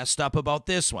 What's so messed up about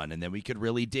this one? And then we could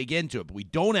really dig into it, but we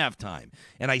don't have time.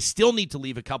 And I still need to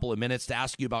leave a couple of minutes to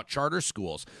ask you about charter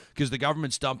schools because the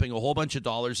government's dumping a whole bunch of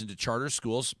dollars into charter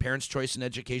schools, parents' choice in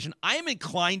education. I am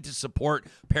inclined to support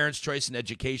parents' choice in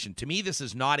education. To me, this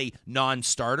is not a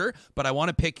non-starter, but I want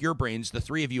to pick your brains, the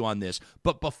three of you on this.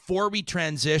 But before we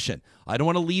transition, I don't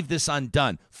want to leave this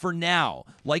undone. For now,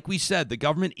 like we said, the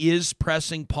government is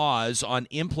pressing pause on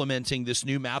implementing this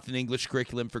new math and English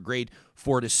curriculum for grade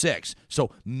 4 to 6.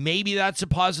 So maybe that's a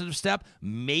positive step.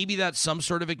 Maybe that's some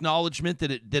sort of acknowledgement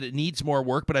that it needs more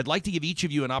work. But I'd like to give each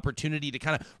of you an opportunity to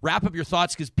kind of wrap up your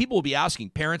thoughts because people will be asking,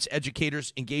 parents,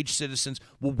 educators, engaged citizens,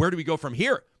 well, where do we go from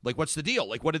here? Like, what's the deal?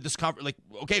 Like, what did this like,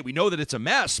 okay, we know that it's a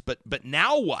mess, but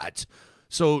now what?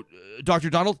 So, Dr.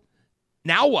 Donald,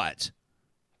 now what?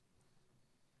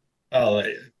 Well,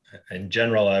 in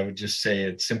general, I would just say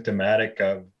it's symptomatic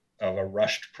of a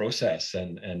rushed process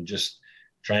and just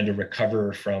trying to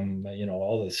recover from,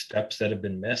 all the steps that have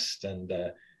been missed and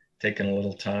taking a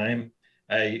little time.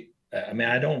 I mean,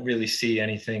 I don't really see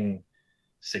anything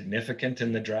significant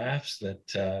in the drafts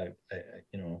that,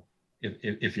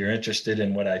 if you're interested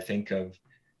in what I think of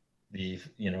the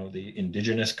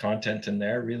Indigenous content in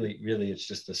there, really it's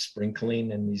just a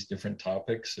sprinkling in these different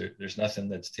topics. There's nothing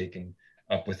that's taken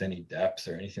up with any depth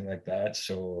or anything like that.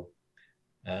 So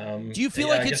do you feel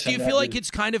like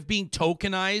it's kind of being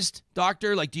tokenized,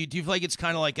 Doctor? Like, do you feel like it's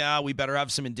kind of like, we better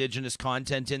have some Indigenous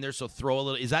content in there, so throw a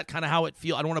little, is that kind of how it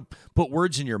feels? I don't want to put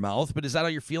words in your mouth, but is that how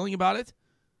you're feeling about it?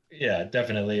 Yeah,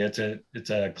 definitely. It's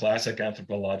a classic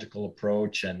anthropological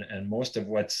approach. And most of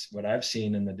what I've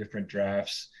seen in the different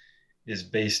drafts is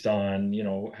based on,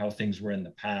 how things were in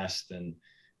the past. And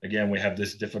again, we have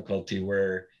this difficulty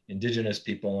where Indigenous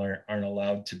people aren't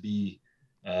allowed to be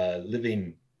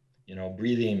living,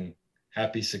 breathing,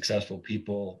 happy, successful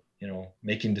people,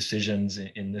 making decisions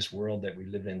in this world that we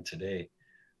live in today.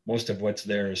 Most of what's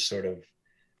there is sort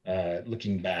of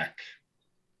looking back.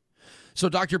 So,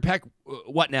 Dr. Peck,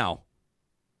 what now?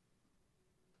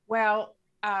 Well,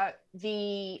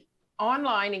 the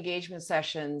online engagement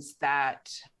sessions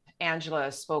that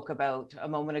Angela spoke about a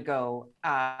moment ago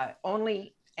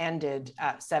only ended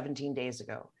 17 days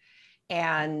ago.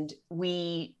 And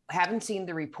we haven't seen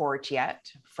the report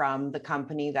yet from the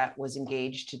company that was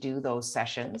engaged to do those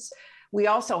sessions. We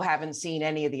also haven't seen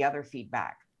any of the other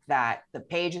feedback that the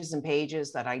pages and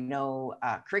pages that I know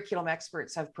curriculum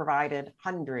experts have provided,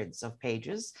 hundreds of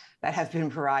pages that have been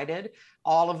provided,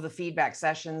 all of the feedback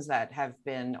sessions that have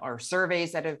been, or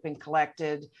surveys that have been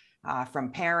collected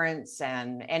from parents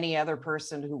and any other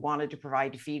person who wanted to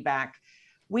provide feedback.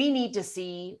 We need to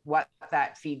see what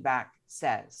that feedback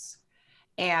says.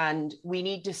 And we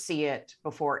need to see it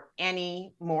before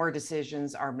any more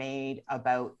decisions are made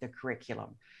about the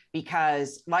curriculum.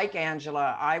 Because like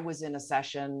Angela, I was in a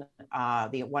session,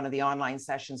 one of the online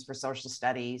sessions for social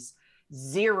studies,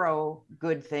 0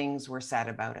 good things were said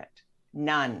about it.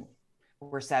 None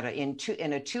were said.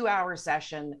 In a 2-hour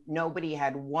session, nobody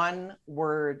had one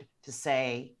word to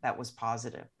say that was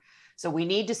positive. So we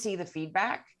need to see the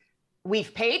feedback.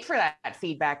 We've paid for that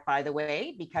feedback, by the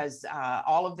way, because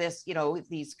all of this,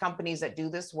 these companies that do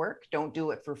this work don't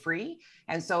do it for free.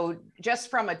 And so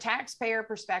just from a taxpayer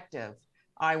perspective,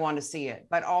 I want to see it,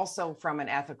 but also from an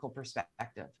ethical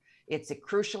perspective. It's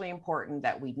crucially important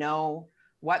that we know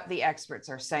what the experts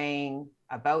are saying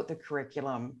about the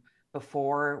curriculum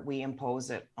before we impose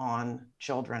it on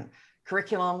children.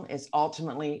 Curriculum is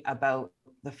ultimately about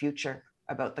the future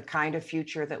about the kind of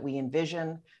future that we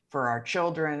envision for our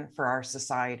children, for our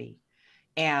society.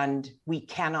 And we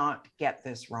cannot get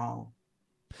this wrong.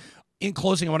 In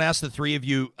closing, I want to ask the three of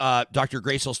you, Dr.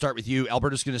 Grace, I'll start with you.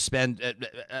 Alberta's going to spend,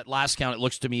 at last count, it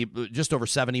looks to me, just over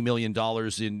 $70 million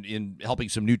in helping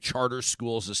some new charter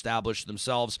schools establish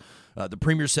themselves. The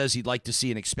Premier says he'd like to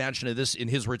see an expansion of this, in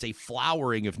his words, a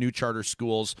flowering of new charter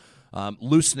schools,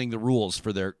 loosening the rules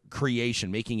for their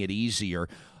creation, making it easier.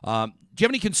 Do you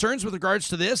have any concerns with regards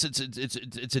to this?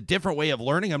 It's a different way of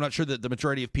learning. I'm not sure that the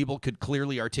majority of people could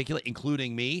clearly articulate,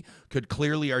 including me, could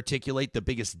clearly articulate the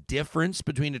biggest difference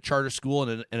between a charter school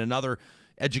and another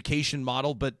education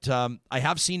model. But I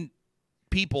have seen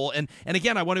people, and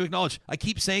again, I want to acknowledge, I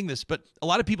keep saying this, but a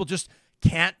lot of people just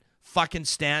can't fucking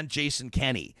stand Jason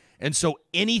Kenney. And so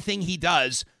anything he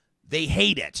does, they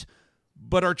hate it.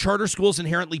 But are charter schools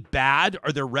inherently bad?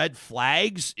 Are there red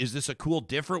flags? Is this a cool,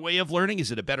 different way of learning?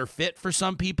 Is it a better fit for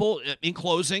some people? In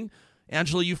closing,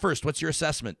 Angela, you first. What's your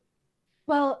assessment?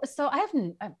 Well, so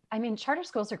I mean, charter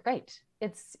schools are great.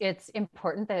 It's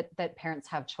important that parents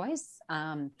have choice.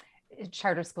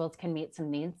 Charter schools can meet some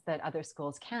needs that other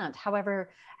schools can't. However,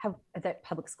 that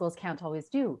public schools can't always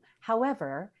do.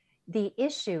 However, the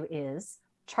issue is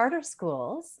charter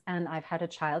schools, and I've had a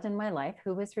child in my life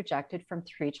who was rejected from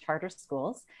 3 charter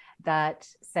schools that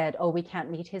said, oh, we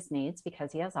can't meet his needs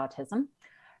because he has autism.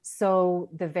 So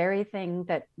the very thing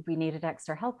that we needed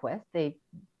extra help with, they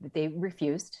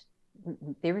refused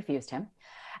him.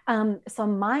 So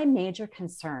my major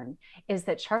concern is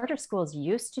that charter schools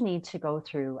used to need to go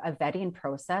through a vetting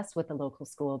process with the local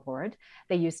school board.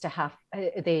 They used to have,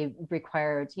 they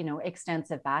required,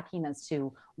 extensive backing as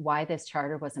to why this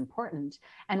charter was important.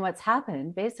 And what's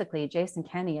happened, basically, Jason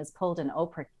Kenney has pulled an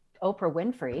Oprah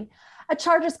Winfrey, a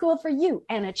charter school for you,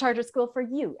 and a charter school for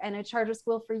you, and a charter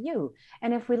school for you.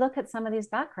 And if we look at some of these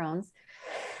backgrounds,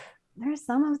 there's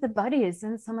some of the buddies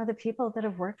and some of the people that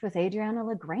have worked with Adriana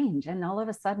LaGrange, and all of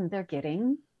a sudden they're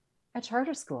getting a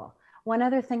charter school. One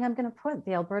other thing I'm going to put,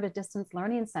 the Alberta Distance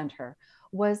Learning Centre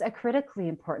was a critically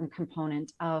important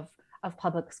component of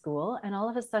public school, and all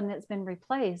of a sudden it's been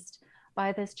replaced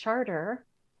by this charter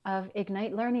of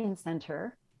Ignite Learning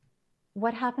Centre.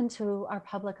 What happened to our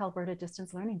public Alberta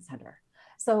Distance Learning Centre?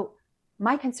 So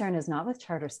my concern is not with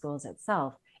charter schools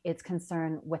itself, it's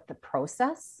concern with the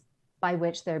process by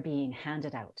which they're being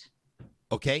handed out.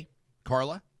 Okay,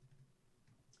 Carla?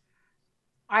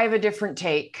 I have a different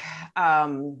take.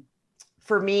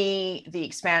 For me, the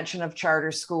expansion of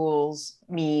charter schools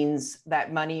means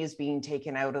that money is being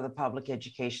taken out of the public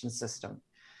education system.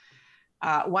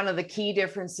 One of the key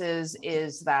differences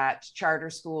is that charter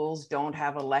schools don't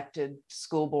have elected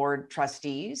school board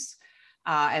trustees.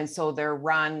 And so they're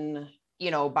run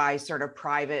by sort of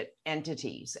private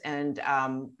entities, and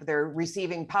they're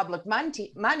receiving public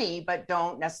money, but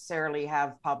don't necessarily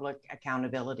have public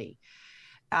accountability.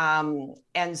 And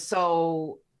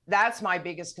so that's my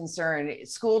biggest concern.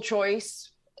 School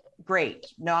choice, great.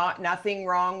 Nothing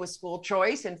wrong with school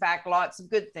choice. In fact, lots of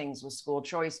good things with school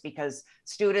choice, because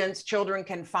children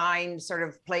can find sort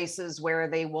of places where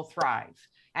they will thrive.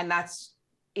 And that's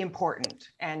important,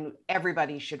 and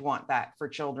everybody should want that for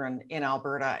children in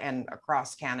Alberta and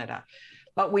across Canada.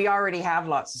 But we already have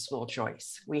lots of school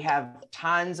choice. We have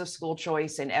tons of school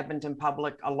choice in Edmonton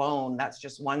Public alone. That's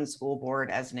just one school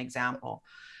board as an example.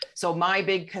 So my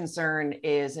big concern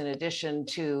is, in addition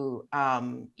to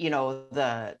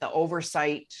the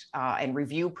oversight and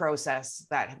review process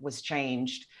that was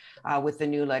changed with the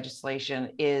new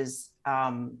legislation, is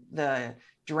the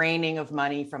draining of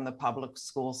money from the public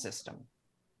school system.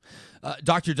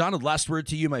 Dr. Donald, last word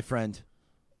to you, my friend.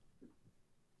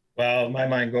 Well, my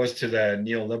mind goes to the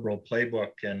neoliberal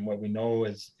playbook, and what we know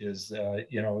is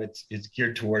it's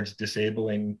geared towards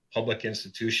disabling public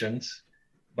institutions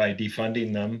by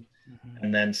defunding them,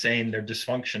 and then saying they're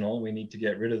dysfunctional, we need to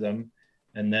get rid of them.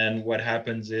 And then what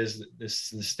happens is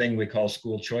this thing we call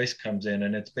school choice comes in,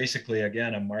 and it's basically,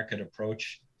 again, a market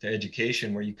approach to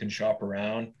education where you can shop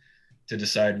around to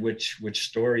decide which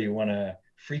store you want to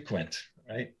frequent,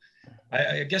 right?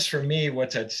 I guess for me,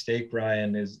 what's at stake,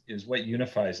 Brian, is what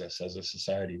unifies us as a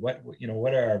society. What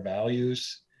are our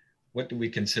values? What do we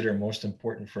consider most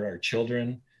important for our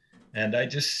children? And I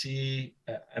just see,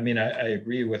 I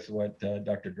agree with what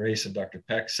Dr. Grace and Dr.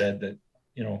 Peck said, that,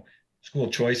 school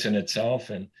choice in itself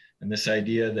and this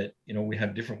idea that, we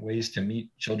have different ways to meet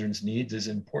children's needs is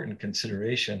an important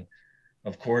consideration,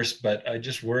 of course, but I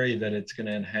just worry that it's going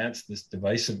to enhance this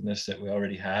divisiveness that we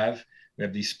already have. We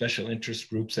have these special interest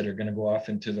groups that are going to go off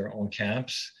into their own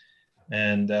camps.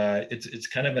 And it's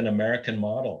kind of an American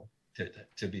model,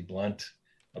 to be blunt,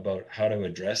 about how to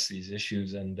address these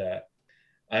issues. And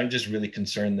I'm just really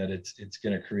concerned that it's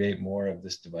going to create more of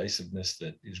this divisiveness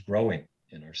that is growing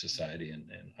in our society, and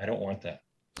I don't want that.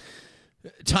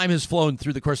 Time has flown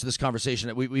through the course of this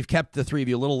conversation. We've kept the three of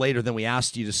you a little later than we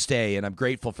asked you to stay, and I'm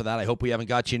grateful for that. I hope we haven't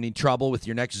got you in any trouble with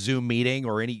your next Zoom meeting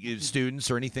or any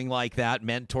students or anything like that,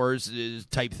 mentors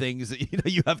type things.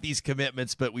 You have these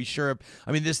commitments, but we sure,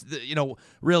 I mean,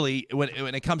 really,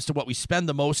 when it comes to what we spend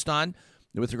the most on,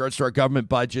 with regards to our government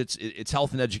budgets, it's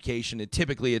health and education, and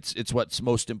typically it's what's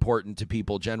most important to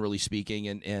people, generally speaking,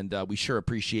 and we sure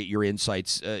appreciate your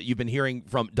insights. You've been hearing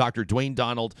from Dr. Dwayne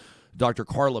Donald, Dr.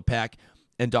 Carla Peck,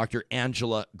 and Dr.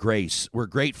 Angela Grace. We're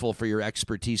grateful for your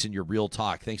expertise and your real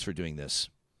talk. Thanks for doing this.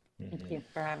 Thank you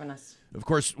for having us. Of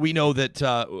course, we know that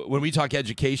when we talk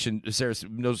education, Sarah,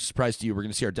 no surprise to you, we're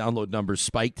going to see our download numbers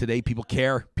spike today. People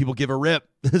care. People give a rip.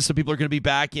 So people are going to be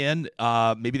back in.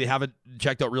 Maybe they haven't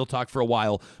checked out Real Talk for a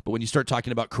while, but when you start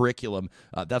talking about curriculum,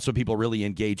 that's when people really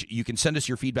engage. You can send us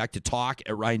your feedback to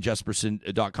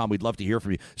talk@ryanjesperson.com. We'd love to hear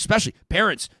from you, especially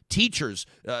parents, teachers,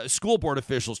 school board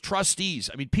officials, trustees.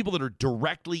 I mean, people that are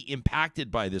directly impacted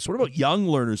by this. What about young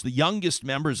learners, the youngest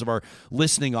members of our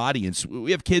listening audience?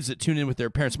 We have kids that tune in with their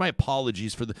parents. My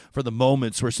apologies for the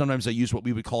moments where sometimes I use what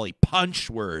we would call a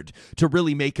punch word to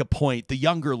really make a point. The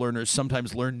younger learners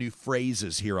sometimes learn new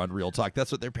phrases here on Real Talk.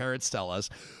 That's what their parents tell us.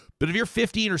 But if you're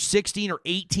 15 or 16 or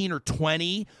 18 or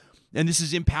 20, and this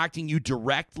is impacting you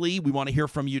directly, we want to hear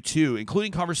from you too,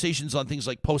 including conversations on things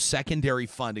like post-secondary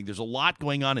funding. There's a lot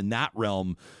going on in that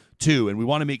realm too, and we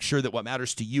want to make sure that what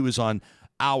matters to you is on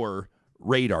our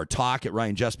radar.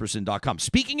 Talk@ryanjesperson.com.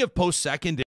 Speaking of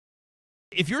post-secondary,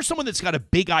 if you're someone that's got a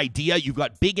big idea, you've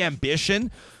got big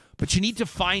ambition, but you need to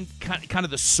find kind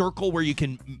of the circle where you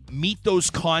can meet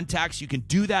those contacts, you can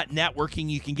do that networking,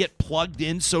 you can get plugged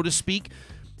in, so to speak.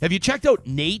 Have you checked out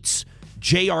Nate's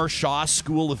J.R. Shaw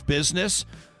School of Business?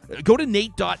 Go to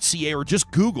nate.ca or just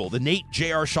Google the Nate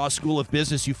J.R. Shaw School of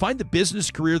Business. You find the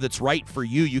business career that's right for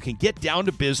you. You can get down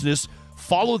to business,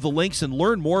 follow the links, and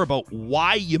learn more about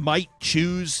why you might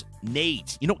choose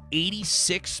Nate.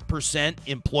 86%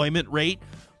 employment rate.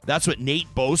 That's what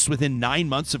Nate boasts within 9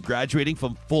 months of graduating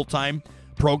from full-time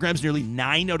programs. Nearly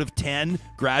 9 out of 10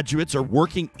 graduates are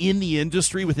working in the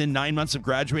industry within 9 months of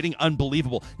graduating.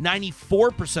 Unbelievable.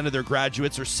 94% of their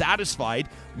graduates are satisfied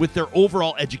with their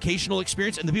overall educational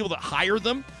experience. And the people that hire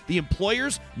them, the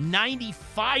employers,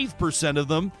 95% of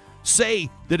them say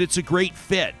that it's a great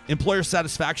fit. Employer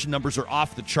satisfaction numbers are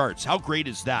off the charts. How great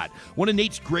is that? One of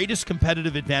Nate's greatest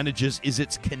competitive advantages is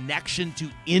its connection to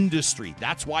industry.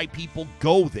 That's why people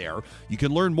go there. You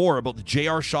can learn more about the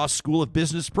J.R. Shaw School of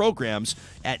Business programs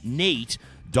at nate.ca.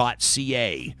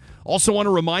 Also want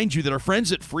to remind you that our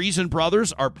friends at Friesen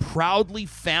Brothers are proudly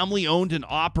family-owned and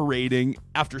operating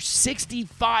after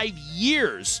 65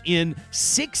 years in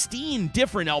 16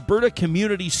 different Alberta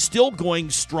communities, still going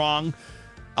strong.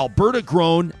 Alberta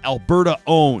grown, Alberta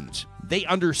owned. They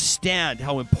understand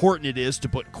how important it is to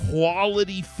put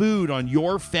quality food on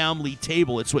your family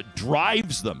table. It's what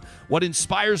drives them, what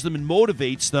inspires them and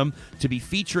motivates them to be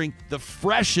featuring the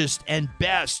freshest and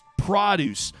best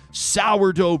produce,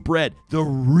 sourdough bread, the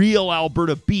real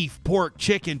Alberta beef, pork,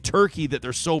 chicken, turkey that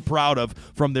they're so proud of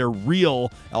from their real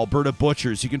Alberta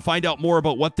butchers. You can find out more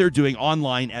about what they're doing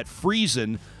online at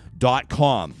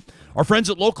friesen.com. Our friends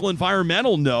at Local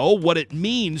Environmental know what it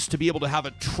means to be able to have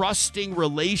a trusting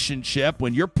relationship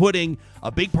when you're putting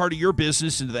a big part of your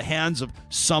business into the hands of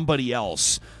somebody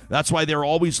else. That's why they're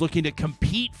always looking to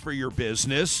compete for your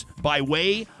business by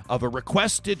way of a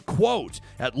requested quote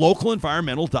at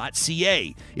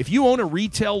localenvironmental.ca. If you own a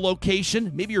retail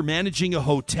location, maybe you're managing a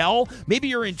hotel, maybe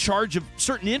you're in charge of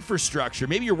certain infrastructure,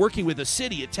 maybe you're working with a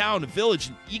city, a town, a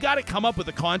village, you got to come up with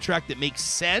a contract that makes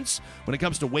sense when it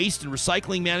comes to waste and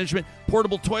recycling management,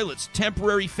 portable toilets,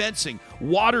 temporary fencing,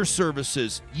 water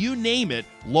services, you name it.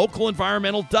 Local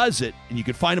Environmental does it, and you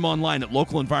can find them online at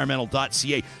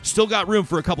localenvironmental.ca. Still got room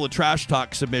for a couple of trash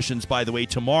talk submissions, by the way,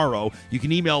 tomorrow. You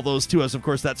can email those to us. Of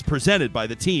course, that's presented by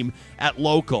the team at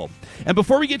Local. And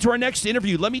before we get to our next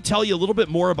interview, let me tell you a little bit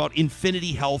more about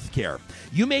Infinity Healthcare.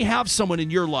 You may have someone in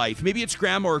your life, maybe it's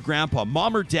grandma or grandpa,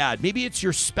 mom or dad, maybe it's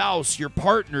your spouse, your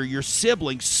partner, your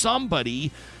sibling,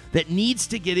 somebody that needs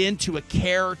to get into a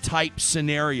care type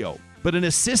scenario. But an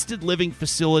assisted living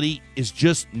facility is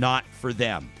just not for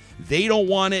them. They don't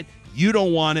want it. You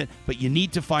don't want it, but you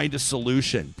need to find a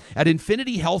solution. At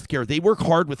Infinity Healthcare, they work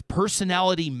hard with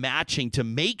personality matching to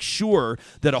make sure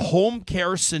that a home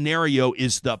care scenario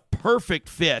is the perfect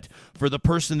fit for the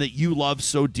person that you love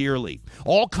so dearly.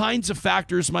 All kinds of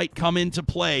factors might come into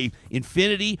play.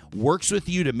 Infinity works with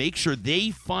you to make sure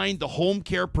they find the home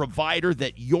care provider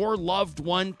that your loved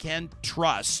one can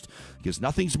trust, because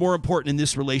nothing's more important in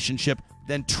this relationship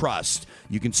than trust.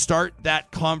 You can start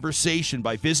that conversation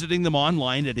by visiting them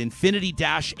online at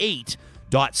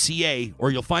infinity-8.ca,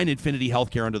 or you'll find Infinity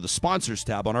Healthcare under the sponsors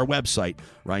tab on our website,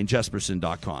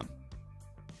 ryanjesperson.com.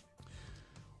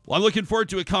 Well, I'm looking forward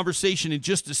to a conversation in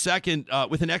just a second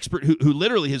with an expert who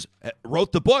literally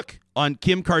wrote the book on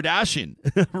Kim Kardashian.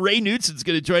 Rae Nudson's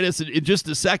going to join us in just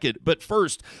a second. But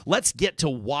first, let's get to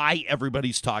why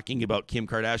everybody's talking about Kim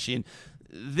Kardashian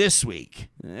this week.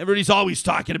 Everybody's always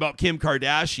talking about Kim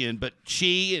Kardashian, but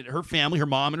she and her family, her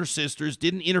mom and her sisters,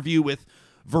 did an interview with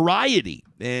Variety,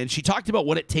 and she talked about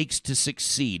what it takes to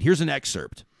succeed. Here's an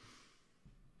excerpt.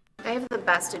 I have the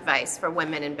best advice for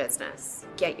women in business.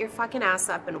 Get your fucking ass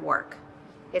up and work.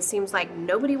 It seems like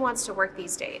nobody wants to work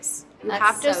these days.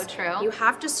 That's so true. You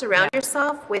have to surround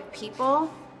yourself with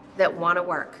people that want to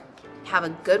work. Have a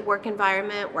good work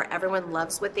environment where everyone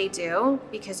loves what they do,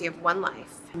 because you have one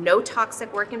life. No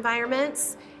toxic work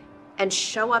environments, and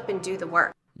show up and do the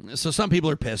work. So some people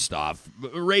are pissed off.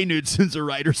 Rae Nudson's a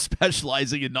writer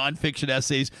specializing in nonfiction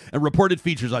essays and reported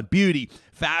features on beauty,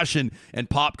 fashion, and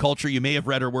pop culture. You may have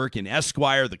read her work in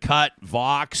Esquire, The Cut,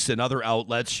 Vox, and other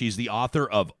outlets. She's the author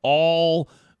of All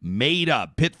Made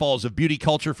Up, Pitfalls of Beauty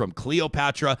Culture from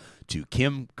Cleopatra to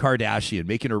Kim Kardashian,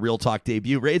 making her Real Talk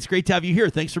debut. Rae, it's great to have you here.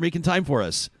 Thanks for making time for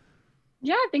us.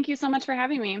 Yeah, thank you so much for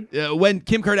having me. When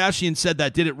Kim Kardashian said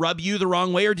that, did it rub you the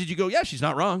wrong way, or did you go, yeah, she's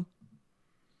not wrong?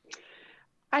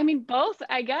 I mean, both,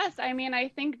 I guess. I mean, I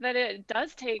think that it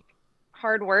does take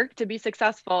hard work to be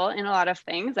successful in a lot of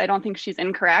things. I don't think she's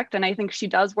incorrect, and I think she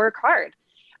does work hard.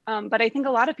 But I think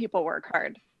a lot of people work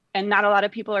hard, and not a lot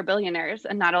of people are billionaires,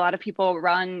 and not a lot of people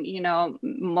run,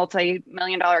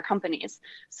 multi-million-dollar companies.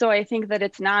 So I think that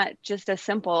it's not just as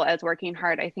simple as working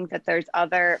hard. I think that there's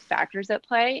other factors at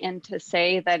play, and to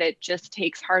say that it just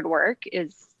takes hard work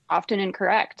is often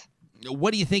incorrect.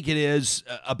 What do you think it is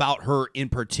about her in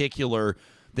particular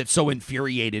that so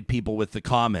infuriated people with the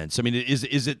comments? I mean,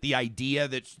 is it the idea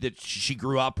that she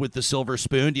grew up with the silver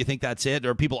spoon? Do you think that's it?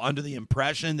 Are people under the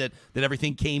impression that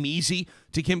everything came easy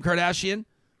to Kim Kardashian?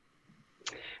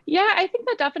 Yeah, I think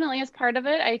that definitely is part of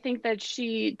it. I think that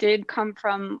she did come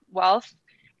from wealth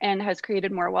and has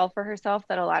created more wealth for herself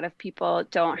that a lot of people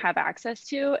don't have access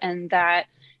to, and that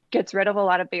gets rid of a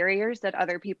lot of barriers that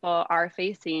other people are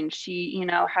facing. She,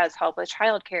 has help with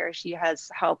childcare. She has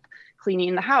help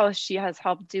cleaning the house. She has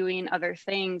help doing other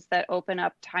things that open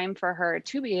up time for her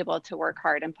to be able to work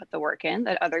hard and put the work in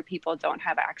that other people don't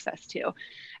have access to.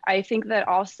 I think that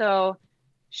also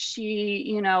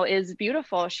she, is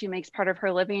beautiful. She makes part of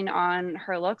her living on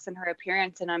her looks and her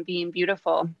appearance and on being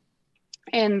beautiful.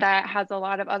 And that has a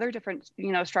lot of other different,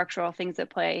 structural things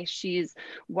at play. She's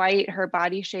white. Her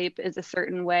body shape is a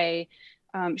certain way.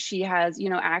 She has,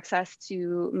 access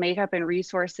to makeup and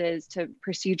resources, to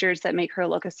procedures that make her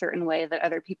look a certain way that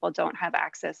other people don't have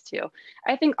access to.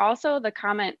 I think also the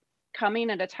comment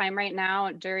coming at a time right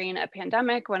now during a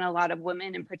pandemic when a lot of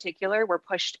women in particular were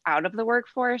pushed out of the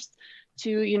workforce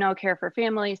to, care for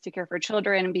families, to care for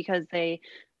children because they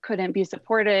couldn't be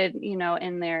supported,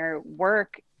 in their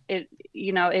work.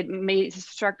 It may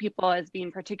struck people as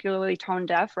being particularly tone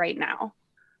deaf right now.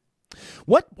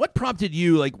 What prompted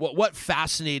you, like what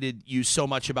fascinated you so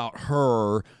much about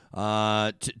her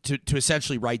to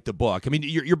essentially write the book? I mean,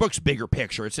 your book's bigger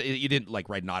picture. You didn't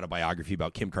write an autobiography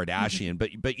about Kim Kardashian,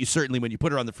 but you certainly, when you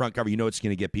put her on the front cover, it's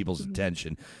going to get people's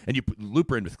attention. And you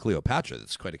loop her in with Cleopatra.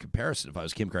 That's quite a comparison. If I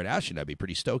was Kim Kardashian, I'd be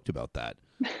pretty stoked about that.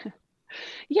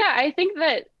 Yeah, I think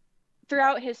that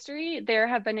throughout history, there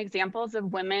have been examples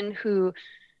of women who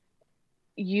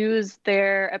use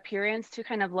their appearance to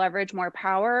kind of leverage more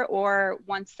power, or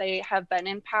once they have been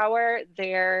in power,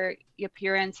 their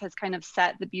appearance has kind of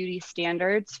set the beauty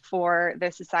standards for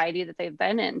the society that they've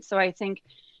been in. So I think,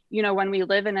 when we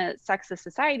live in a sexist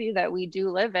society that we do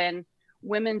live in,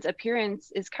 women's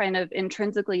appearance is kind of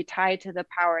intrinsically tied to the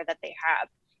power that they have.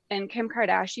 And Kim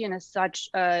Kardashian is such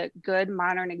a good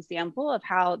modern example of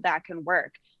how that can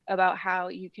work, about how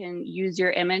you can use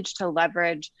your image to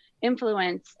leverage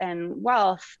influence and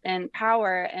wealth and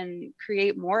power and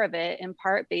create more of it, in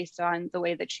part based on the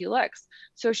way that she looks.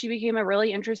 So she became a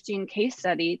really interesting case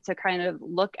study to kind of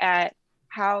look at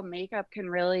how makeup can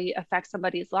really affect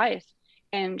somebody's life.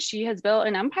 And she has built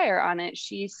an empire on it.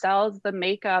 She sells the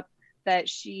makeup that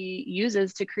she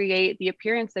uses to create the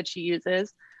appearance that she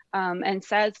uses, and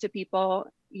says to people,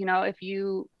 if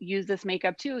you use this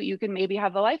makeup too, you can maybe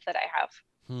have the life that I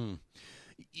have.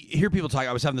 Hear people talk.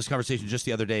 I was having this conversation just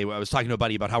the other day. I was talking to a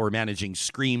buddy about how we're managing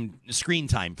screen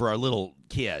time for our little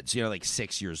kids, like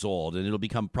 6 years old, and it'll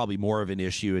become probably more of an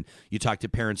issue. And you talk to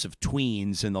parents of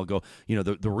tweens, and they'll go,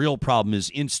 the real problem is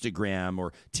Instagram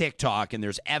or TikTok, and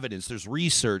there's evidence, there's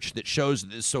research that shows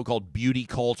this so-called beauty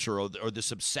culture or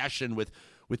this obsession with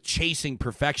chasing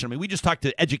perfection. I mean, we just talked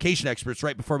to education experts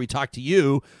right before we talked to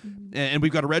you, and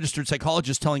we've got a registered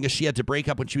psychologist telling us she had to break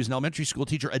up when she was an elementary school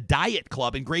teacher, a diet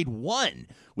club in grade 1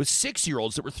 with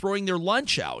 6-year-olds that were throwing their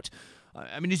lunch out.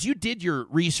 I mean, as you did your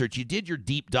research, you did your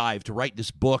deep dive to write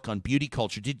this book on beauty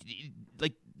culture,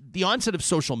 like the onset of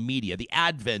social media, the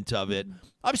advent of it,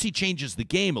 obviously changes the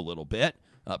game a little bit,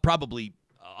 probably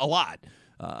a lot.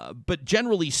 But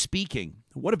generally speaking,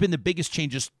 what have been the biggest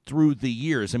changes through the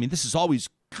years? I mean, this has always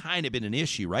kind of been an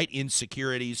issue, right?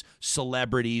 Insecurities,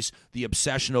 celebrities, the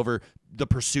obsession over the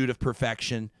pursuit of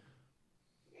perfection.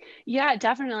 Yeah,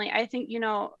 definitely. I think,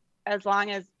 as long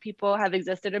as people have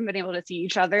existed and been able to see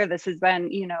each other, this has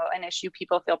been, an issue.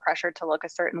 People feel pressured to look a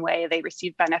certain way. They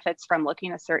receive benefits from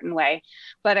looking a certain way.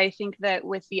 But I think that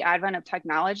with the advent of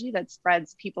technology that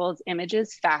spreads people's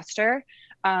images faster,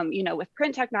 with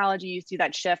print technology, you see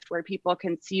that shift where people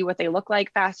can see what they look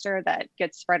like faster, that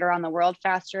gets spread around the world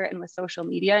faster. And with social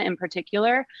media in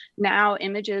particular, now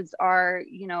images are,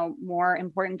 more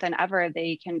important than ever.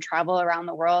 They can travel around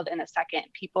the world in a second.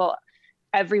 People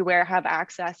everywhere have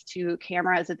access to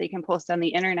cameras that they can post on the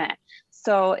internet.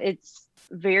 So it's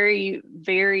very,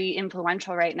 very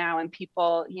influential right now, and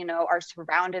people, are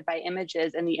surrounded by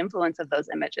images and the influence of those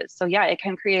images. So yeah, it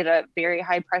can create a very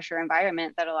high pressure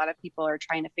environment that a lot of people are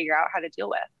trying to figure out how to deal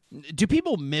with. Do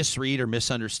people misread or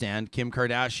misunderstand Kim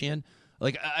Kardashian?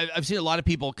 Like I've seen a lot of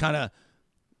people kind of,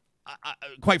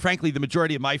 quite frankly, the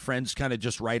majority of my friends kind of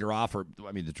just write her off, or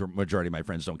I mean, the majority of my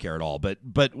friends don't care at all. But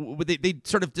they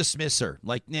sort of dismiss her,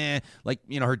 like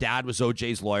her dad was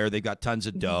OJ's lawyer. They got tons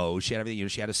of dough. She had everything.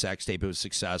 She had a sex tape. It was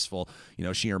successful.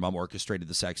 She and her mom orchestrated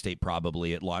the sex tape.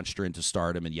 Probably it launched her into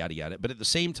stardom and yada yada. But at the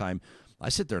same time, I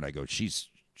sit there and I go, she's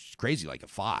crazy like a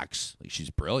fox. Like,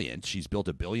 she's brilliant. She's built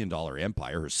 $1 billion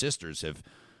empire. Her sisters have.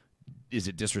 Is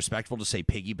it disrespectful to say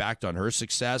piggybacked on her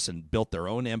success and built their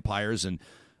own empires? And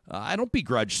I don't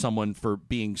begrudge someone for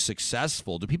being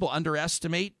successful. Do people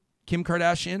underestimate Kim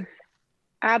Kardashian?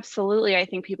 Absolutely. I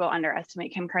think people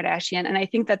underestimate Kim Kardashian. And I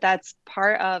think that that's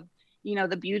part of,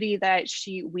 the beauty that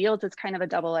she wields is kind of a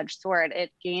double-edged sword.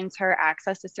 It gains her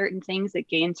access to certain things. It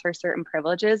gains her certain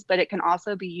privileges, but it can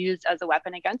also be used as a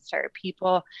weapon against her.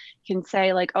 People can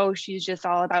say like, oh, she's just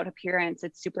all about appearance.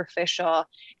 It's superficial.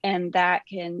 And that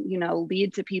can,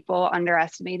 lead to people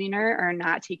underestimating her or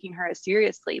not taking her as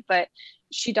seriously. But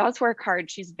she does work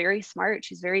hard. She's very smart.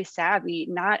 She's very savvy.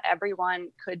 Not everyone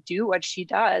could do what she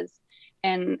does.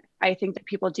 And I think that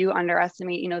people do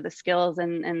underestimate, the skills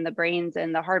and the brains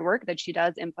and the hard work that she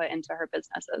does input into her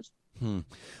businesses.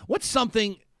 What's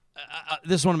something,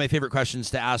 this is one of my favorite questions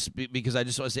to ask, because I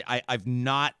just want to say, I've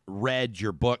not read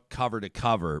your book cover to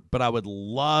cover, but I would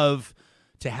love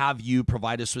to have you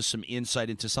provide us with some insight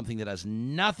into something that has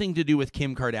nothing to do with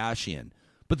Kim Kardashian.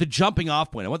 But the jumping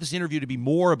off point, I want this interview to be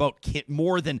more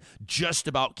than just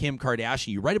about Kim Kardashian.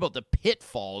 You write about the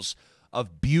pitfalls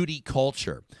of beauty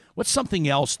culture. What's something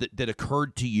else that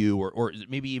occurred to you, or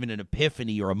maybe even an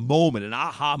epiphany or a moment, an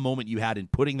aha moment you had in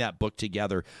putting that book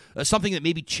together, something that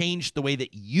maybe changed the way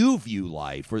that you view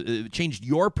life, or changed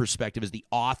your perspective as the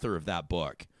author of that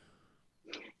book?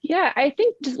 Yeah, I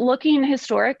think just looking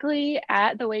historically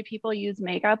at the way people use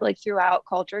makeup, like throughout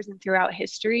cultures and throughout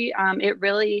history, it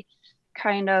really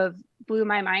kind of blew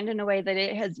my mind in a way that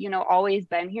it has, always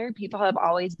been here. People have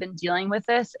always been dealing with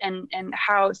this, and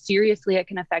how seriously it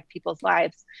can affect people's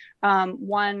lives.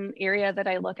 One area that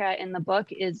I look at in the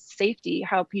book is safety,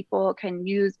 how people can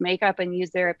use makeup and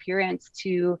use their appearance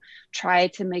to try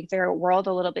to make their world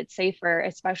a little bit safer,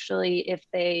 especially if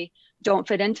they don't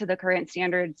fit into the current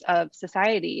standards of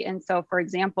society. And so, for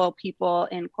example, people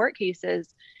in court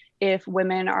cases, if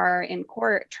women are in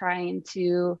court trying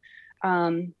to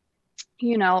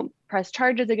press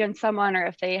charges against someone, or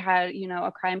if they had,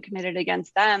 a crime committed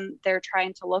against them, they're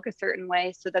trying to look a certain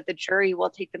way so that the jury will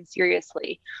take them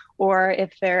seriously. Or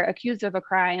if they're accused of a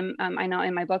crime, I know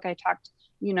in my book I talked,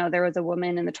 there was a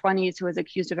woman in the 1920s who was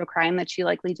accused of a crime that she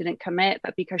likely didn't commit,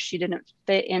 but because she didn't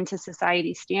fit into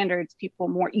society standards, people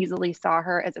more easily saw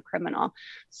her as a criminal.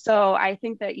 So I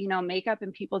think that, makeup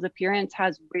and people's appearance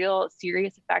has real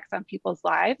serious effects on people's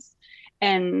lives,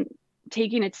 and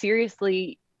taking it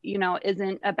seriously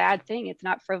isn't a bad thing. It's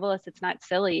not frivolous. It's not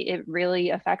silly. It really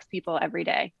affects people every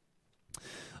day.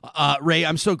 Rae,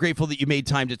 I'm so grateful that you made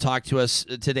time to talk to us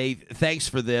today. Thanks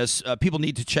for this. People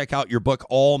need to check out your book,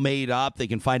 All Made Up. They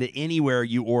can find it anywhere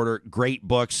you order great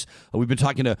books. We've been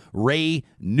talking to Rae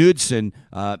Nudson.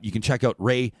 You can check out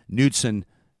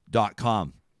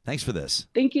raenudson.com. Thanks for this.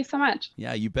 Thank you so much.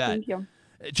 Yeah, you bet. Thank you.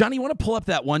 Johnny, you want to pull up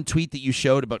that one tweet that you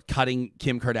showed about cutting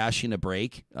Kim Kardashian a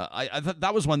break? I thought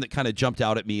that was one that kind of jumped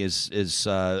out at me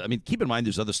keep in mind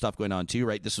there's other stuff going on too,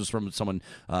 right? This was from someone,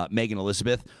 Megan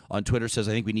Elizabeth on Twitter says,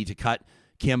 I think we need to cut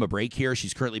Kim a break here.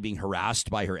 She's currently being harassed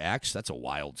by her ex. That's a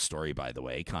wild story, by the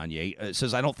way. Kanye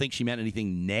says, I don't think she meant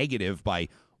anything negative by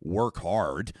work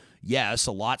hard. Yes,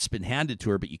 a lot's been handed to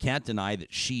her, but you can't deny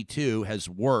that she too has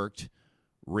worked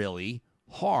really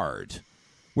hard.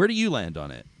 Where do you land on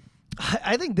it?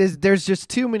 I think there's just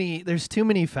too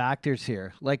many factors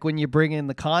here. Like when you bring in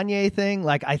the Kanye thing,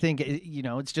 like I think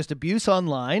it's just abuse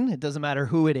online. It doesn't matter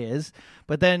who it is.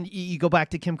 But then you go back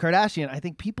to Kim Kardashian. I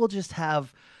think people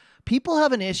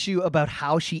have an issue about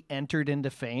how she entered into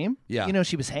fame. Yeah.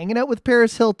 She was hanging out with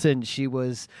Paris Hilton. She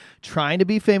was trying to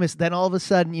be famous. Then all of a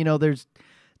sudden, there's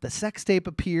the sex tape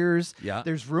appears. Yeah.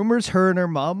 There's rumors her and her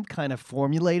mom kind of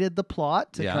formulated the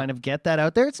plot to kind of get that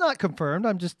out there. It's not confirmed.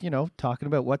 I'm just, talking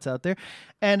about what's out there.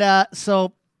 And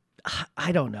so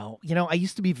I don't know. I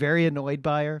used to be very annoyed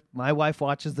by her. My wife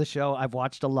watches the show. I've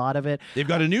watched a lot of it. They've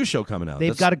got a new show coming out.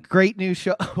 They've got a great new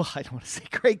show. Well, I don't want to say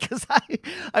great because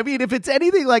I mean, if it's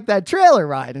anything like that trailer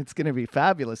ride, it's going to be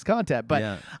fabulous content.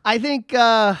 But I think,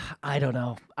 I don't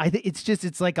know. I think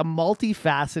it's like a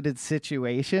multifaceted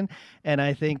situation. And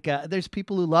I think there's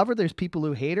people who love her. There's people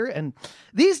who hate her. And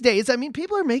these days, I mean,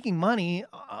 people are making money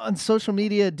on social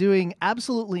media doing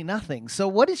absolutely nothing. So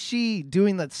what is she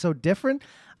doing that's so different?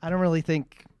 I don't really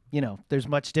think, there's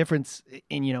much difference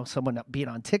in, someone being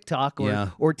on TikTok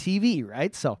or TV,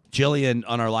 right? So Jillian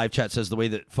on our live chat says the way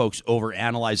that folks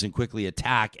overanalyze and quickly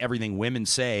attack everything women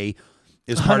say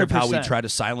is part of how we try to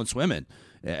silence women.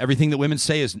 Everything that women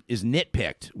say is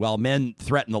nitpicked, while men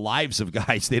threaten the lives of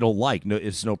guys they don't like. No,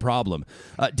 it's no problem.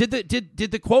 Did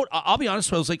the quote? I'll be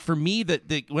honest. I was like, for me,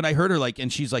 that when I heard her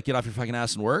and she's like, "Get off your fucking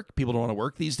ass and work." People don't want to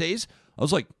work these days. I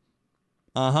was like,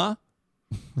 I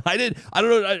don't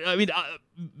know. I mean,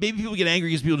 maybe people get angry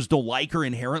because people just don't like her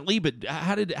inherently. But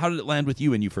how did it land with you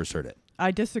when you first heard it? I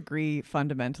disagree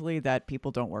fundamentally that people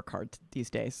don't work hard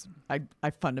these days. I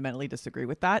fundamentally disagree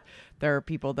with that. There are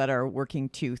people that are working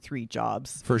 2-3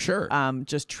 jobs for sure,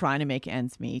 just trying to make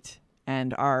ends meet,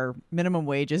 and our minimum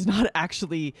wage is not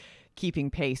actually keeping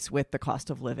pace with the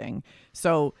cost of living.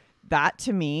 So that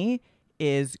to me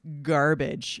is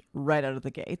garbage right out of the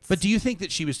gates. But do you think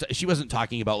that she wasn't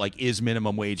talking about is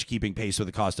minimum wage keeping pace with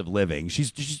the cost of living?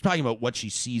 She's talking about what she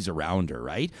sees around her,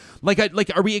 right?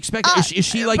 Are we expecting? Is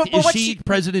she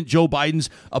President Joe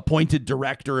Biden's appointed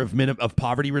director of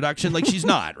poverty reduction? She's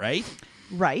not, right?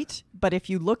 Right. But if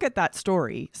you look at that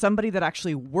story, somebody that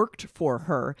actually worked for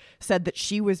her said that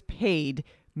she was paid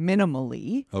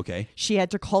minimally. Okay. She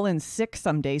had to call in sick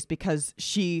some days because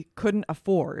she couldn't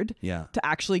afford to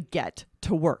actually get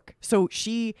to work. So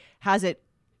she has it.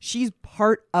 She's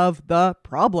part of the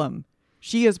problem.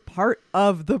 She is part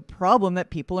of the problem that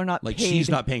people are not paid. She's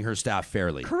not paying her staff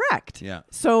fairly. Correct. Yeah.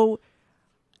 So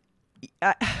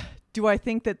do I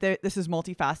think that this is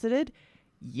multifaceted?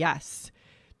 Yes.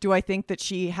 Do I think that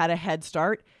she had a head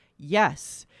start?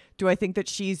 Yes. Do I think that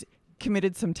she's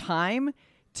committed some time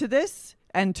to this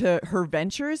and to her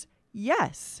ventures?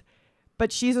 Yes.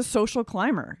 But she's a social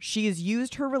climber. She has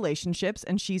used her relationships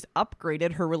and she's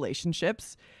upgraded her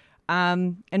relationships.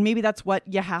 And maybe that's what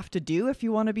you have to do if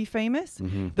you want to be famous.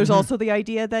 Mm-hmm. There's also the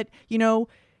idea that,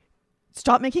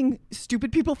 stop making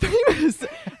stupid people famous.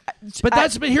 But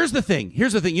here's the thing.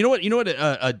 You know what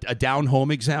a down home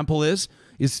example is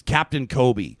Captain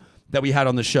Kobe that we had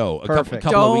on the show a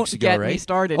couple of weeks ago, right? Don't get me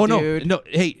started, dude. No,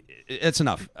 hey, it's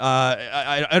enough.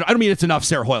 I don't mean it's enough,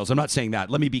 Sarah Hoyles. I'm not saying that.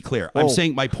 Let me be clear. I'm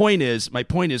saying my point is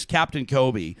Captain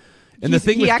Kobe. And the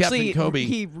thing with Captain Kobe,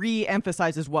 he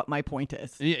re-emphasizes what my point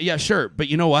is. Yeah, sure. But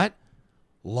you know what?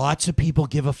 Lots of people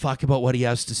give a fuck about what he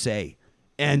has to say.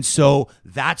 And so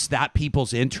that's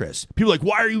people's interest. People are like,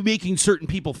 why are you making certain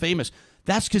people famous?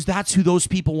 That's because that's who those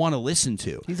people want to listen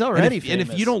to. He's already famous. And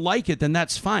if you don't like it, then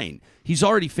that's fine. He's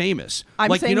already famous.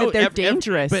 I'm saying that they're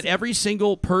dangerous. But every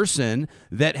single person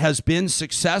that has been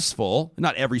successful,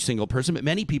 not every single person, but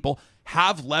many people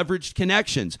have leveraged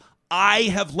connections. I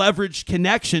have leveraged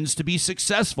connections to be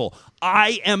successful.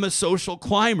 I am a social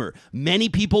climber. Many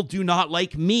people do not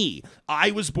like me.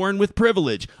 I was born with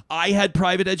privilege. I had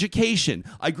private education.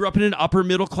 I grew up in an upper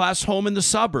middle class home in the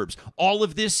suburbs. All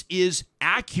of this is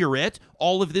accurate.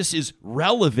 All of this is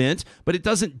relevant, but it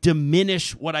doesn't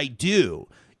diminish what I do.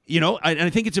 And I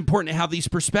think it's important to have these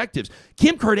perspectives.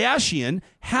 Kim Kardashian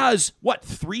has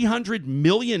 300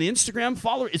 million Instagram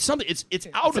followers. It's something. It's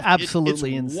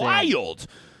absolutely it's insane. Wild.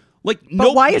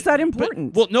 But why is that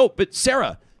important? But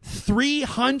Sarah,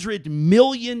 300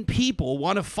 million people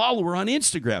want to follow her on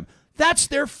Instagram. That's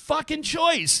their fucking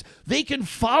choice. They can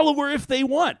follow her if they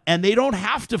want, and they don't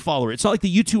have to follow her. It's not like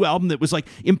the U2 album that was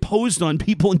imposed on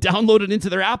people and downloaded into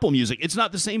their Apple Music. It's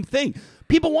not the same thing.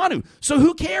 People want to, so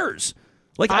who cares?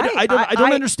 I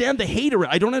don't understand the hater.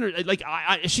 I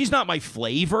don't she's not my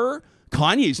flavor.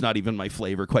 Kanye's not even my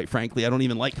flavor, quite frankly. I don't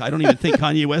even think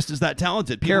Kanye West is that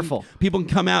talented. People can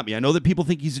come at me. I know that people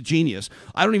think he's a genius.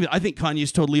 I think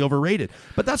Kanye's totally overrated.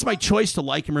 But that's my choice to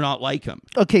like him or not like him.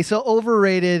 Okay, so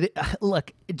overrated.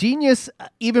 Look, genius,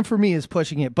 even for me, is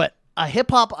pushing it. But a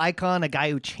hip-hop icon, a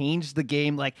guy who changed the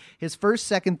game, his first,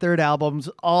 second, third albums,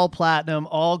 all platinum,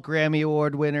 all Grammy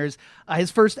Award winners.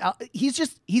 His first,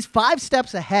 he's 5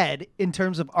 steps ahead in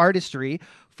terms of artistry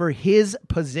for his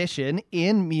position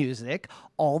in music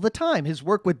all the time. His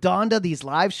work with Donda, these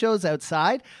live shows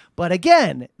outside. But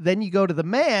again, then you go to the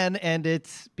man and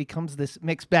it becomes this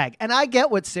mixed bag. And I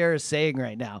get what Sarah's saying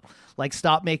right now.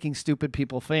 Stop making stupid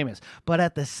people famous. But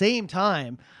at the same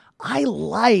time, I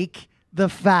like the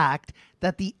fact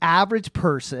that the average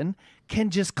person can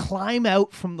just climb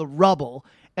out from the rubble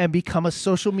and become a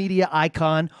social media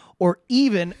icon or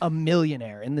even a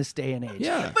millionaire in this day and age.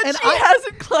 Yeah. But she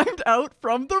hasn't climbed out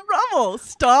from the rubble.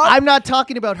 Stop. I'm not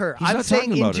talking about her. I'm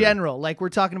saying in her. general. We're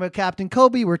talking about Captain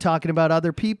Kobe. We're talking about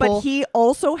other people. But he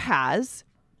also has,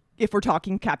 if we're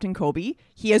talking Captain Kobe,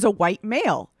 he is a white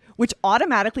male, which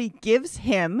automatically gives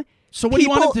him... So what do you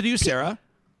want him to do, Sarah?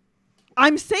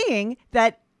 I'm saying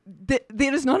that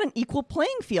there is not an equal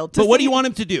playing field. But what do you want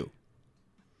him to do?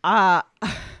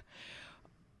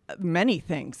 Many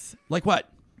things. Like what?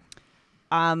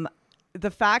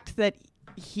 The fact that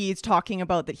he's talking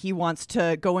about that he wants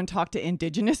to go and talk to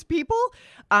Indigenous people,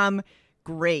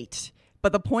 great.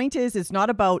 But the point is, it's not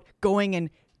about going and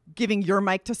giving your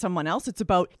mic to someone else. It's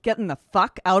about getting the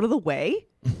fuck out of the way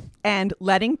and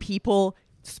letting people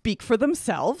speak for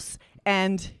themselves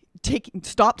and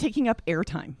stop taking up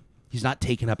airtime. He's not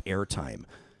taking up airtime.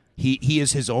 He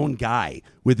is his own guy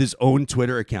with his own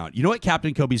Twitter account. You know what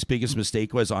Captain Kobe's biggest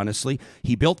mistake was, honestly?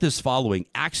 He built this following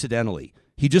accidentally.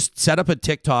 He just set up a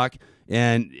TikTok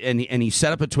and he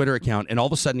set up a Twitter account, and all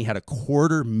of a sudden he had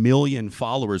 250,000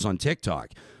 followers on TikTok.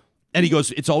 And he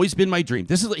goes, it's always been my dream.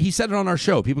 He said it on our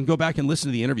show. People can go back and listen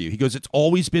to the interview. He goes, it's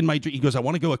always been my dream. He goes, I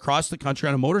want to go across the country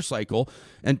on a motorcycle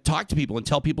and talk to people and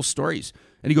tell people stories.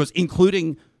 And he goes,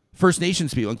 including First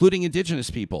Nations people, including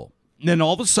Indigenous people. And then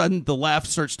all of a sudden, the left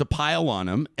starts to pile on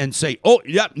him and say,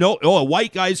 a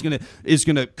white guy is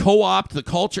gonna co-opt the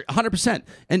culture, 100%.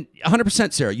 And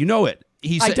 100%, Sarah, you know it.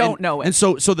 I don't know it. And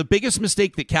so the biggest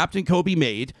mistake that Captain Kobe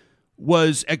made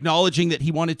was acknowledging that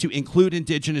he wanted to include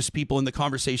Indigenous people in the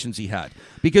conversations he had,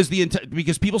 because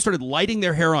people started lighting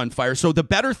their hair on fire. So the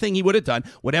better thing he would have done,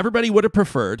 what everybody would have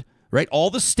preferred, right? All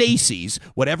the Stacys,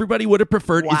 what everybody would have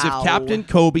preferred is if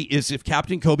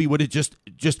Captain Kobe would have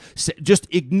just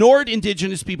ignored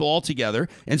Indigenous people altogether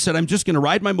and said, I'm just going to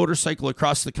ride my motorcycle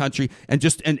across the country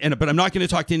but I'm not going to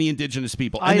talk to any Indigenous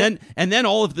people. And then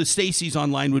all of the Stacys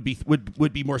online would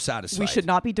be more satisfied. We should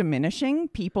not be diminishing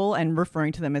people and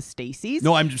referring to them as Stacys.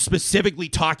 No, I'm specifically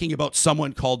talking about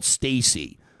someone called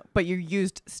Stacy. But you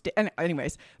used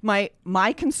anyways.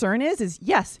 My concern is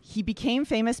yes, he became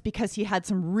famous because he had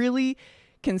some really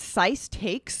concise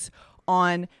takes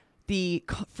on the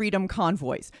freedom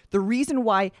convoys. The reason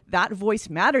why that voice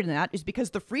mattered in that is because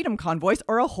the freedom convoys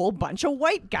are a whole bunch of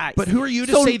white guys. But who are you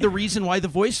to say the reason why the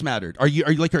voice mattered?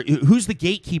 Who's the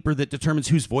gatekeeper that determines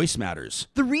whose voice matters?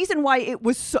 The reason why it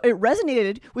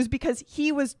resonated was because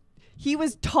he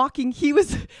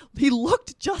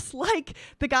looked just like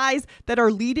the guys that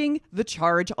are leading the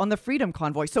charge on the freedom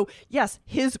convoy. So yes,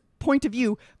 his point of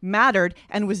view mattered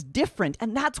and was different.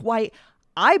 And that's why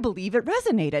I believe it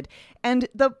resonated. And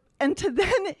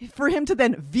for him to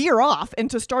then veer off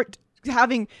and to start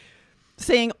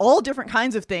saying all different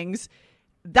kinds of things,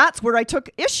 that's where I took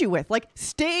issue with.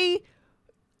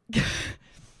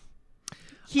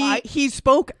 He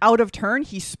spoke out of turn.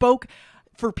 He spoke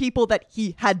for people that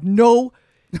he had no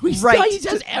right. He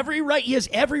has every right. He has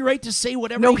every right to say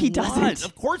whatever. No, he doesn't.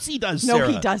 Of course he does. No,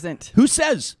 Sarah. he doesn't. Who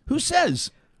says?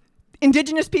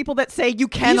 Indigenous people that say you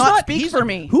cannot speak for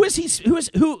me. Who is he?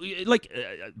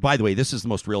 By the way, this is the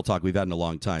most real talk we've had in a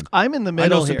long time. I'm in the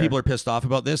middle. I know some here. people are pissed off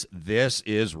about this. This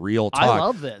is real talk. I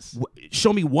love this.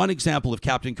 Show me one example of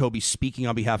Captain Kobe speaking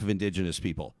on behalf of Indigenous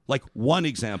people. Like one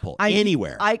example,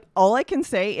 anywhere. All I can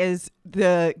say is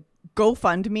the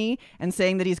GoFundMe and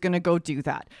saying that he's going to go do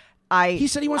that. He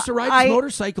said he wants to ride his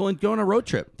motorcycle and go on a road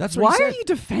trip. That's what he said. Why are you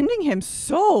defending him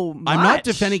so much? I'm not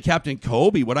defending Captain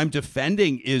Kobe. What I'm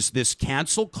defending is this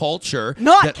cancel culture.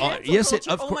 Not cancel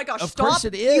culture. Oh my gosh, of stop. course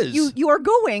it is. You are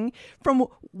going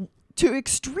to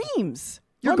extremes.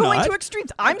 You're going to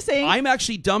extremes. I'm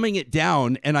actually dumbing it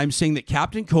down, and I'm saying that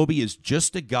Captain Kobe is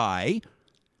just a guy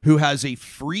who has a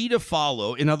free to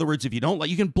follow. In other words, if you don't like,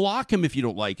 you can block him if you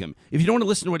don't like him. If you don't want to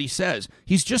listen to what he says,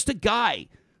 he's just a guy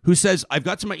who says, I've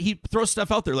got some, he throws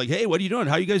stuff out there like, hey, what are you doing?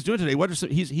 How are you guys doing today?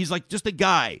 He's like just a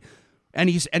guy. And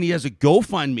he has a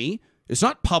GoFundMe. It's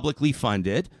not publicly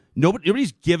funded.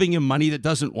 Nobody's giving him money that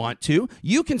doesn't want to.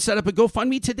 You can set up a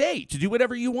GoFundMe today to do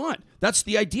whatever you want. That's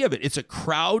the idea of it. It's a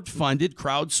crowd-funded,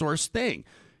 crowdsourced thing.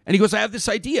 And he goes, I have this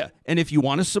idea. And if you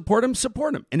want to support him,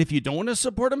 support him. And if you don't want to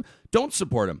support him, don't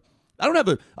support him. I don't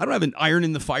have an iron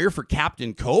in the fire for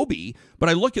Captain Kobe, but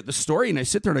I look at the story and I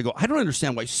sit there and I go, I don't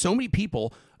understand why so many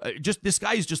people, this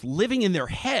guy is just living in their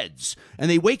heads, and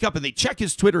they wake up and they check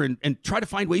his Twitter and try to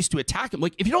find ways to attack him.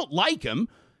 Like, if you don't like him,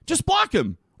 just block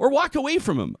him or walk away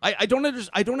from him. I don't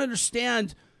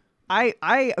understand.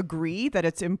 I agree that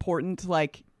it's important,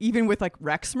 like, even with like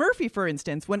Rex Murphy, for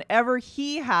instance, whenever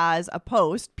he has a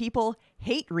post, people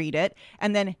hate read it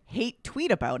and then hate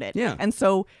tweet about it. Yeah. And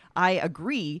so I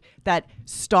agree that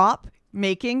stop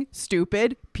making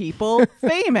stupid people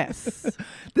famous.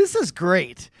 This is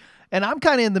great. And I'm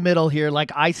kind of in the middle here.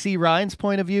 Like, I see Ryan's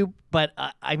point of view, but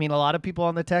I mean, a lot of people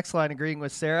on the text line agreeing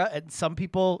with Sarah and some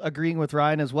people agreeing with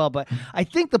Ryan as well. But I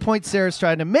think the point Sarah's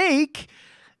trying to make,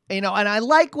 and I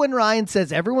like when Ryan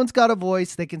says everyone's got a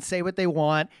voice, they can say what they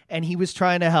want, and he was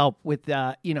trying to help with,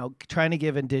 trying to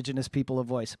give Indigenous people a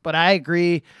voice. But I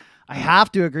agree, I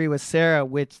have to agree with Sarah,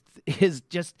 which is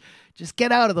just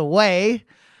get out of the way.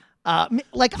 I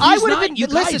would have been,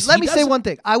 let me say one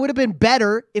thing. I would have been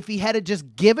better if he had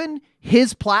just given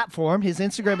his platform, his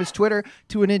Instagram, his Twitter,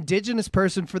 to an Indigenous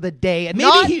person for the day and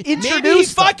not introduce them. Maybe he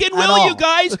fucking will, you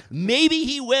guys. Maybe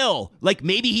he will.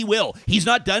 Maybe he will. He's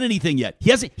not done anything yet.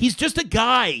 He hasn't. He's just a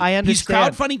guy. I understand.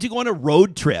 He's crowdfunding to go on a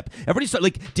road trip. Everybody's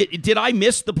did I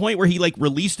miss the point where he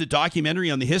released a documentary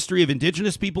on the history of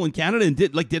Indigenous people in Canada? And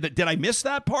did I miss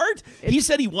that part? He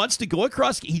said he wants to go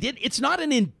across. He did. It's not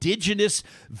an Indigenous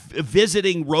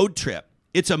visiting road trip.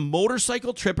 It's a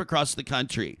motorcycle trip across the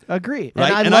country. Agree.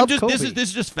 Right? And this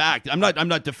is just fact. I'm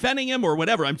not defending him or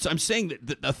whatever. I'm saying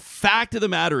that the fact of the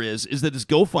matter is that his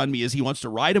GoFundMe is he wants to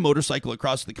ride a motorcycle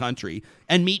across the country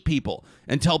and meet people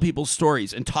and tell people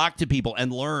stories and talk to people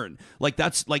and learn.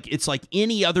 It's like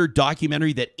any other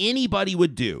documentary that anybody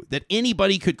would do, that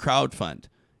anybody could crowdfund.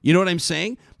 You know what I'm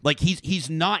saying?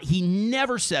 He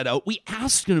never set out. We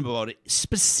asked him about it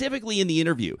specifically in the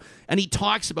interview, and he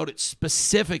talks about it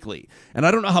specifically. And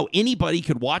I don't know how anybody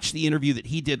could watch the interview that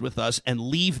he did with us and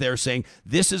leave there saying,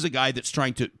 this is a guy that's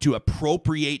trying to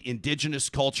appropriate Indigenous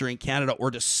culture in Canada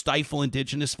or to stifle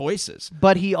Indigenous voices.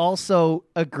 But he also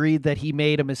agreed that he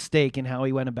made a mistake in how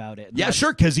he went about it. Yeah,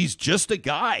 sure, because he's just a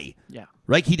guy. Yeah.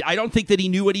 Right? I don't think that he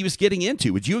knew what he was getting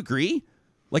into. Would you agree?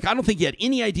 I don't think he had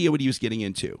any idea what he was getting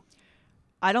into.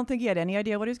 I don't think he had any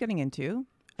idea what he was getting into.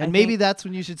 And maybe that's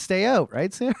when you should stay out,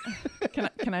 right, Sam? Can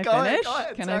I Go finish?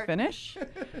 ahead, Can sorry. I finish?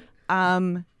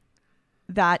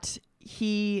 That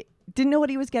he didn't know what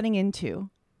he was getting into,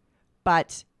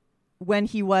 but when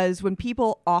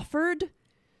people offered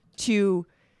to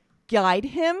guide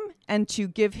him and to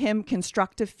give him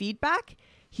constructive feedback,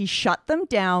 he shut them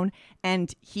down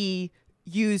and he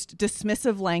used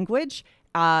dismissive language.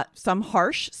 Some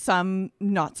harsh, some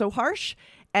not so harsh.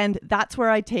 And that's where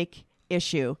I take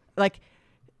issue.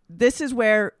 This is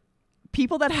where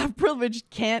people that have privilege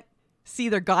can't see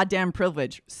their goddamn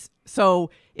privilege.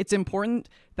 So it's important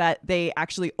that they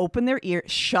actually open their ears,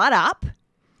 shut up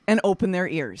and open their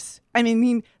ears. I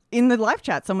mean, in the live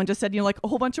chat, someone just said, a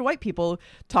whole bunch of white people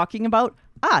talking about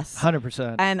us.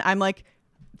 100%. And I'm like,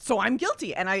 so I'm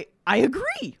guilty, and I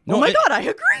agree. No, God, I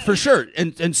agree. For sure.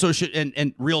 And so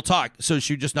and real talk. So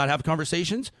should just not have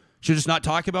conversations? Should just not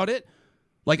talk about it?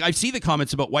 I see the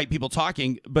comments about white people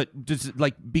talking, but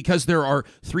because there are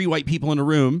 3 white people in a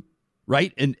room,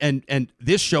 right? And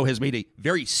this show has made a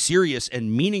very serious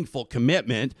and meaningful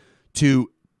commitment to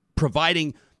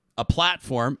providing a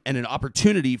platform and an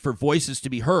opportunity for voices to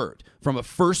be heard from a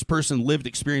first-person lived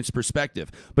experience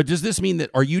perspective. But does this mean that,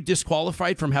 are you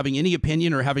disqualified from having any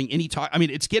opinion or having any talk? I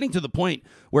mean, it's getting to the point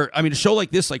where, I mean, a show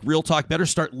like this, like Real Talk, better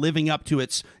start living up to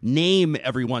its name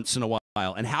every once in a while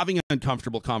and having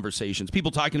uncomfortable conversations.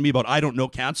 People talking to me about, I don't know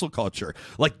cancel culture.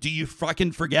 Like, do you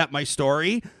fucking forget my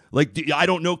story? Like, I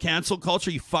don't know cancel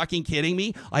culture. You fucking kidding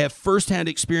me? I have firsthand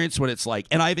experience what it's like.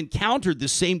 And I've encountered the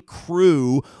same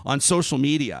crew on social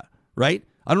media, right?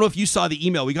 I don't know if you saw the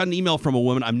email. We got an email from a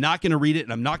woman. I'm not going to read it,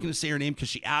 and I'm not going to say her name because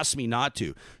she asked me not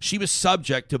to. She was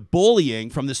subject to bullying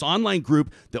from this online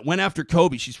group that went after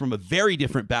Kobe. She's from a very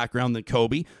different background than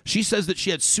Kobe. She says that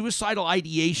she had suicidal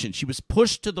ideation. She was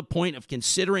pushed to the point of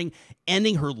considering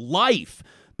ending her life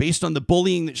based on the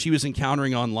bullying that she was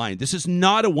encountering online. This is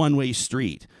not a one-way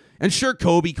street. And sure,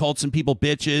 Kobe called some people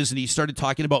bitches, and he started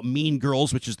talking about Mean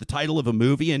Girls, which is the title of a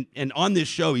movie. And on this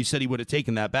show, he said he would have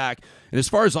taken that back. And as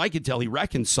far as I could tell, he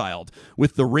reconciled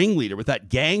with the ringleader, with that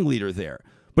gang leader there.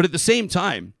 But at the same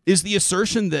time, is the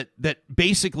assertion that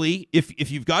basically,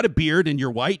 if you've got a beard and you're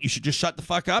white, you should just shut the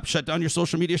fuck up, shut down your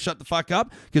social media, shut the fuck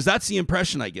up? Because that's the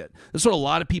impression I get. That's what a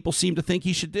lot of people seem to think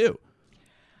he should do.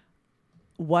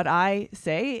 What I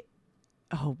say,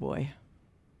 oh boy.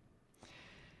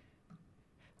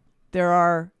 There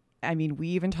are, I mean, we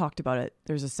even talked about it.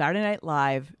 There's a Saturday Night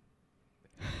Live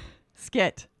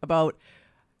skit about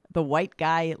the white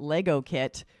guy Lego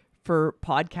kit for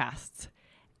podcasts.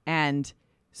 And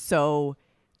so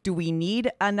do we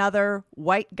need another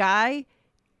white guy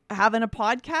having a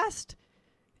podcast?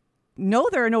 No,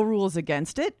 there are no rules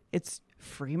against it. It's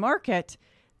free market.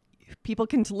 People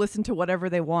can listen to whatever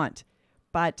they want.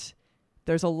 But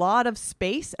there's a lot of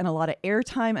space and a lot of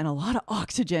airtime and a lot of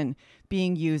oxygen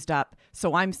being used up.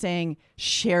 So I'm saying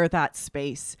share that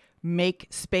space, make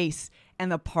space.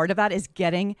 And the part of that is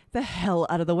getting the hell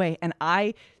out of the way. And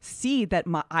I see that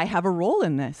I have a role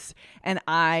in this. And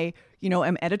I,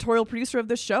 am editorial producer of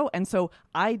this show. And so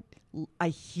I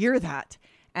hear that.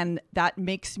 And that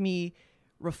makes me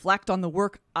reflect on the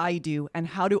work I do and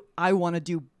how do I want to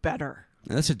do better.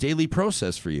 And that's a daily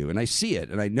process for you. And I see it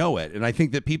and I know it. And I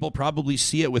think that people probably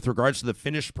see it with regards to the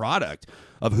finished product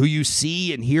of who you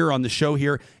see and hear on the show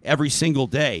here every single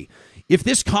day. If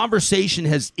this conversation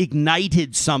has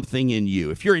ignited something in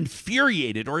you, if you're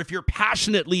infuriated or if you're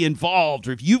passionately involved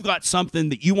or if you've got something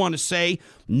that you want to say,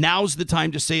 now's the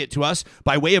time to say it to us.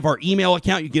 By way of our email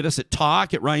account, you get us at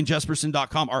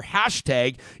talk@ryanjesperson.com. Our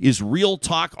hashtag is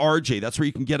RealTalkRJ. That's where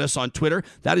you can get us on Twitter.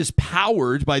 That is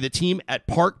powered by the team at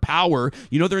Park Power.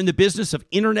 They're in the business of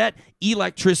internet,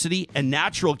 electricity, and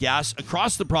natural gas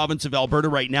across the province of Alberta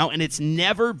right now, and it's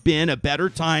never been a better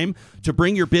time to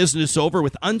bring your business over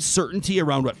with uncertainty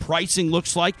around what pricing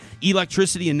looks like,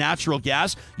 electricity and natural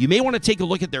gas. You may want to take a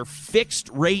look at their fixed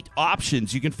rate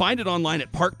options. You can find it online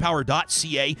at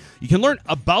parkpower.ca. You can learn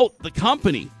about the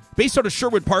company. Based out of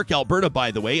Sherwood Park, Alberta,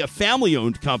 by the way, a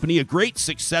family-owned company, a great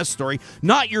success story,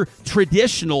 not your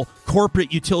traditional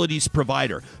corporate utilities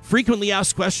provider. Frequently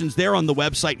asked questions there on the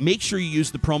website. Make sure you use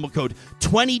the promo code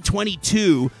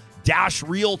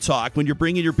 2022-Real Talk. When you're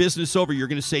bringing your business over, you're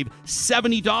going to save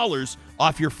 $70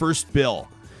 off your first bill.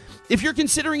 If you're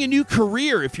considering a new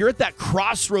career, if you're at that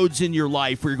crossroads in your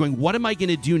life where you're going, what am I going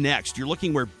to do next? You're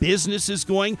looking where business is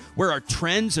going, where are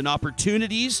trends and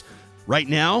opportunities? Right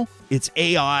now, it's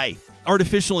AI,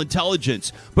 artificial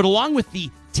intelligence. But along with the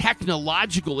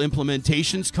technological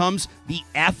implementations comes the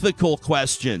ethical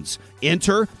questions.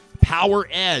 Enter Power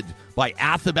Ed by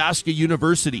Athabasca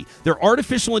University. Their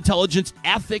Artificial Intelligence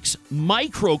Ethics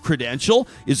Micro-Credential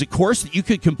is a course that you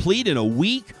could complete in a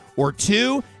week or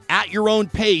two at your own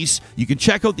pace. You can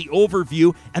check out the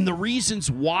overview and the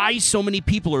reasons why so many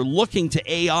people are looking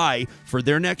to AI for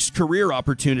their next career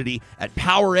opportunity at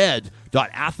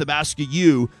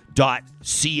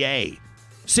powered.athabascau.ca.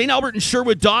 St. Albert and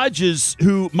Sherwood Dodge is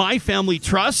who my family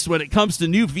trusts when it comes to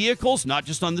new vehicles, not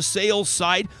just on the sales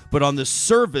side, but on the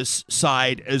service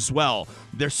side as well.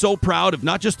 They're so proud of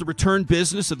not just the return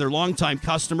business of their longtime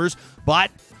customers,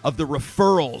 but of the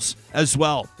referrals as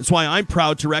well. That's why I'm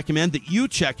proud to recommend that you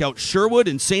check out Sherwood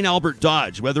and St. Albert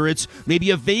Dodge, whether it's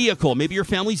maybe a vehicle, maybe your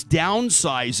family's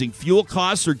downsizing, fuel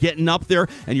costs are getting up there,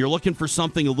 and you're looking for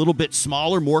something a little bit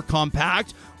smaller, more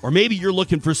compact, or maybe you're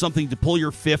looking for something to pull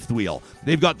your fifth wheel.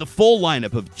 They've got the full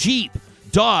lineup of Jeep,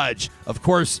 Dodge, of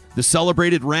course, the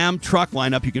celebrated Ram truck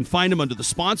lineup. You can find them under the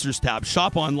sponsors tab.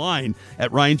 Shop online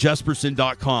at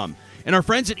ryanjesperson.com. And our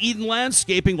friends at Eden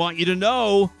Landscaping want you to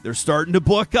know they're starting to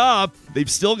book up.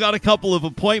 They've still got a couple of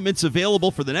appointments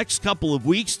available for the next couple of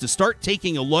weeks to start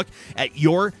taking a look at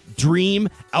your dream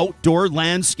outdoor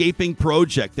landscaping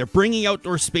project. They're bringing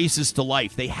outdoor spaces to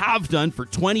life. They have done for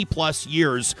 20 plus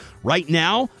years. Right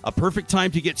now, a perfect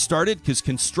time to get started because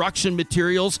construction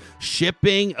materials,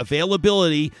 shipping,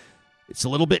 availability, it's a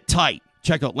little bit tight.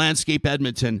 Check out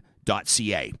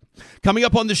landscapeedmonton.ca. Coming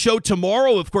up on the show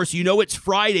tomorrow, of course, you know it's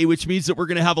Friday, which means that we're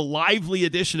going to have a lively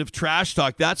edition of Trash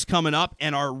Talk. That's coming up.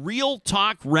 And our Real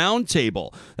Talk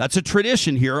Roundtable. That's a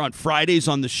tradition here on Fridays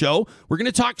on the show. We're going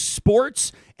to talk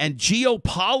sports and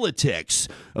geopolitics.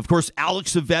 Of course,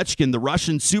 Alex Ovechkin, the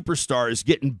Russian superstar, is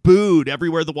getting booed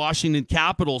everywhere the Washington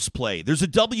Capitals play. There's a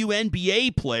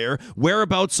WNBA player,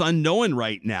 whereabouts unknown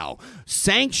right now.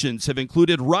 Sanctions have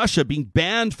included Russia being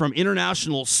banned from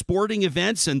international sporting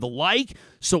events and the like.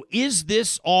 So is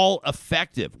this all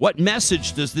effective? What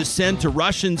message does this send to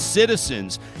Russian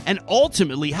citizens? And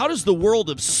ultimately, how does the world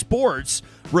of sports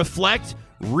reflect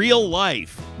real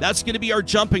life? That's going to be our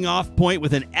jumping off point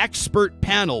with an expert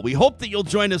panel. We hope that you'll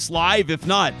join us live. If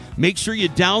not, make sure you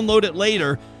download it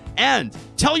later and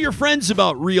tell your friends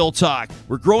about Real Talk.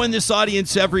 We're growing this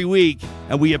audience every week,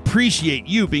 and we appreciate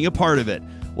you being a part of it.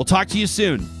 We'll talk to you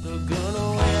soon.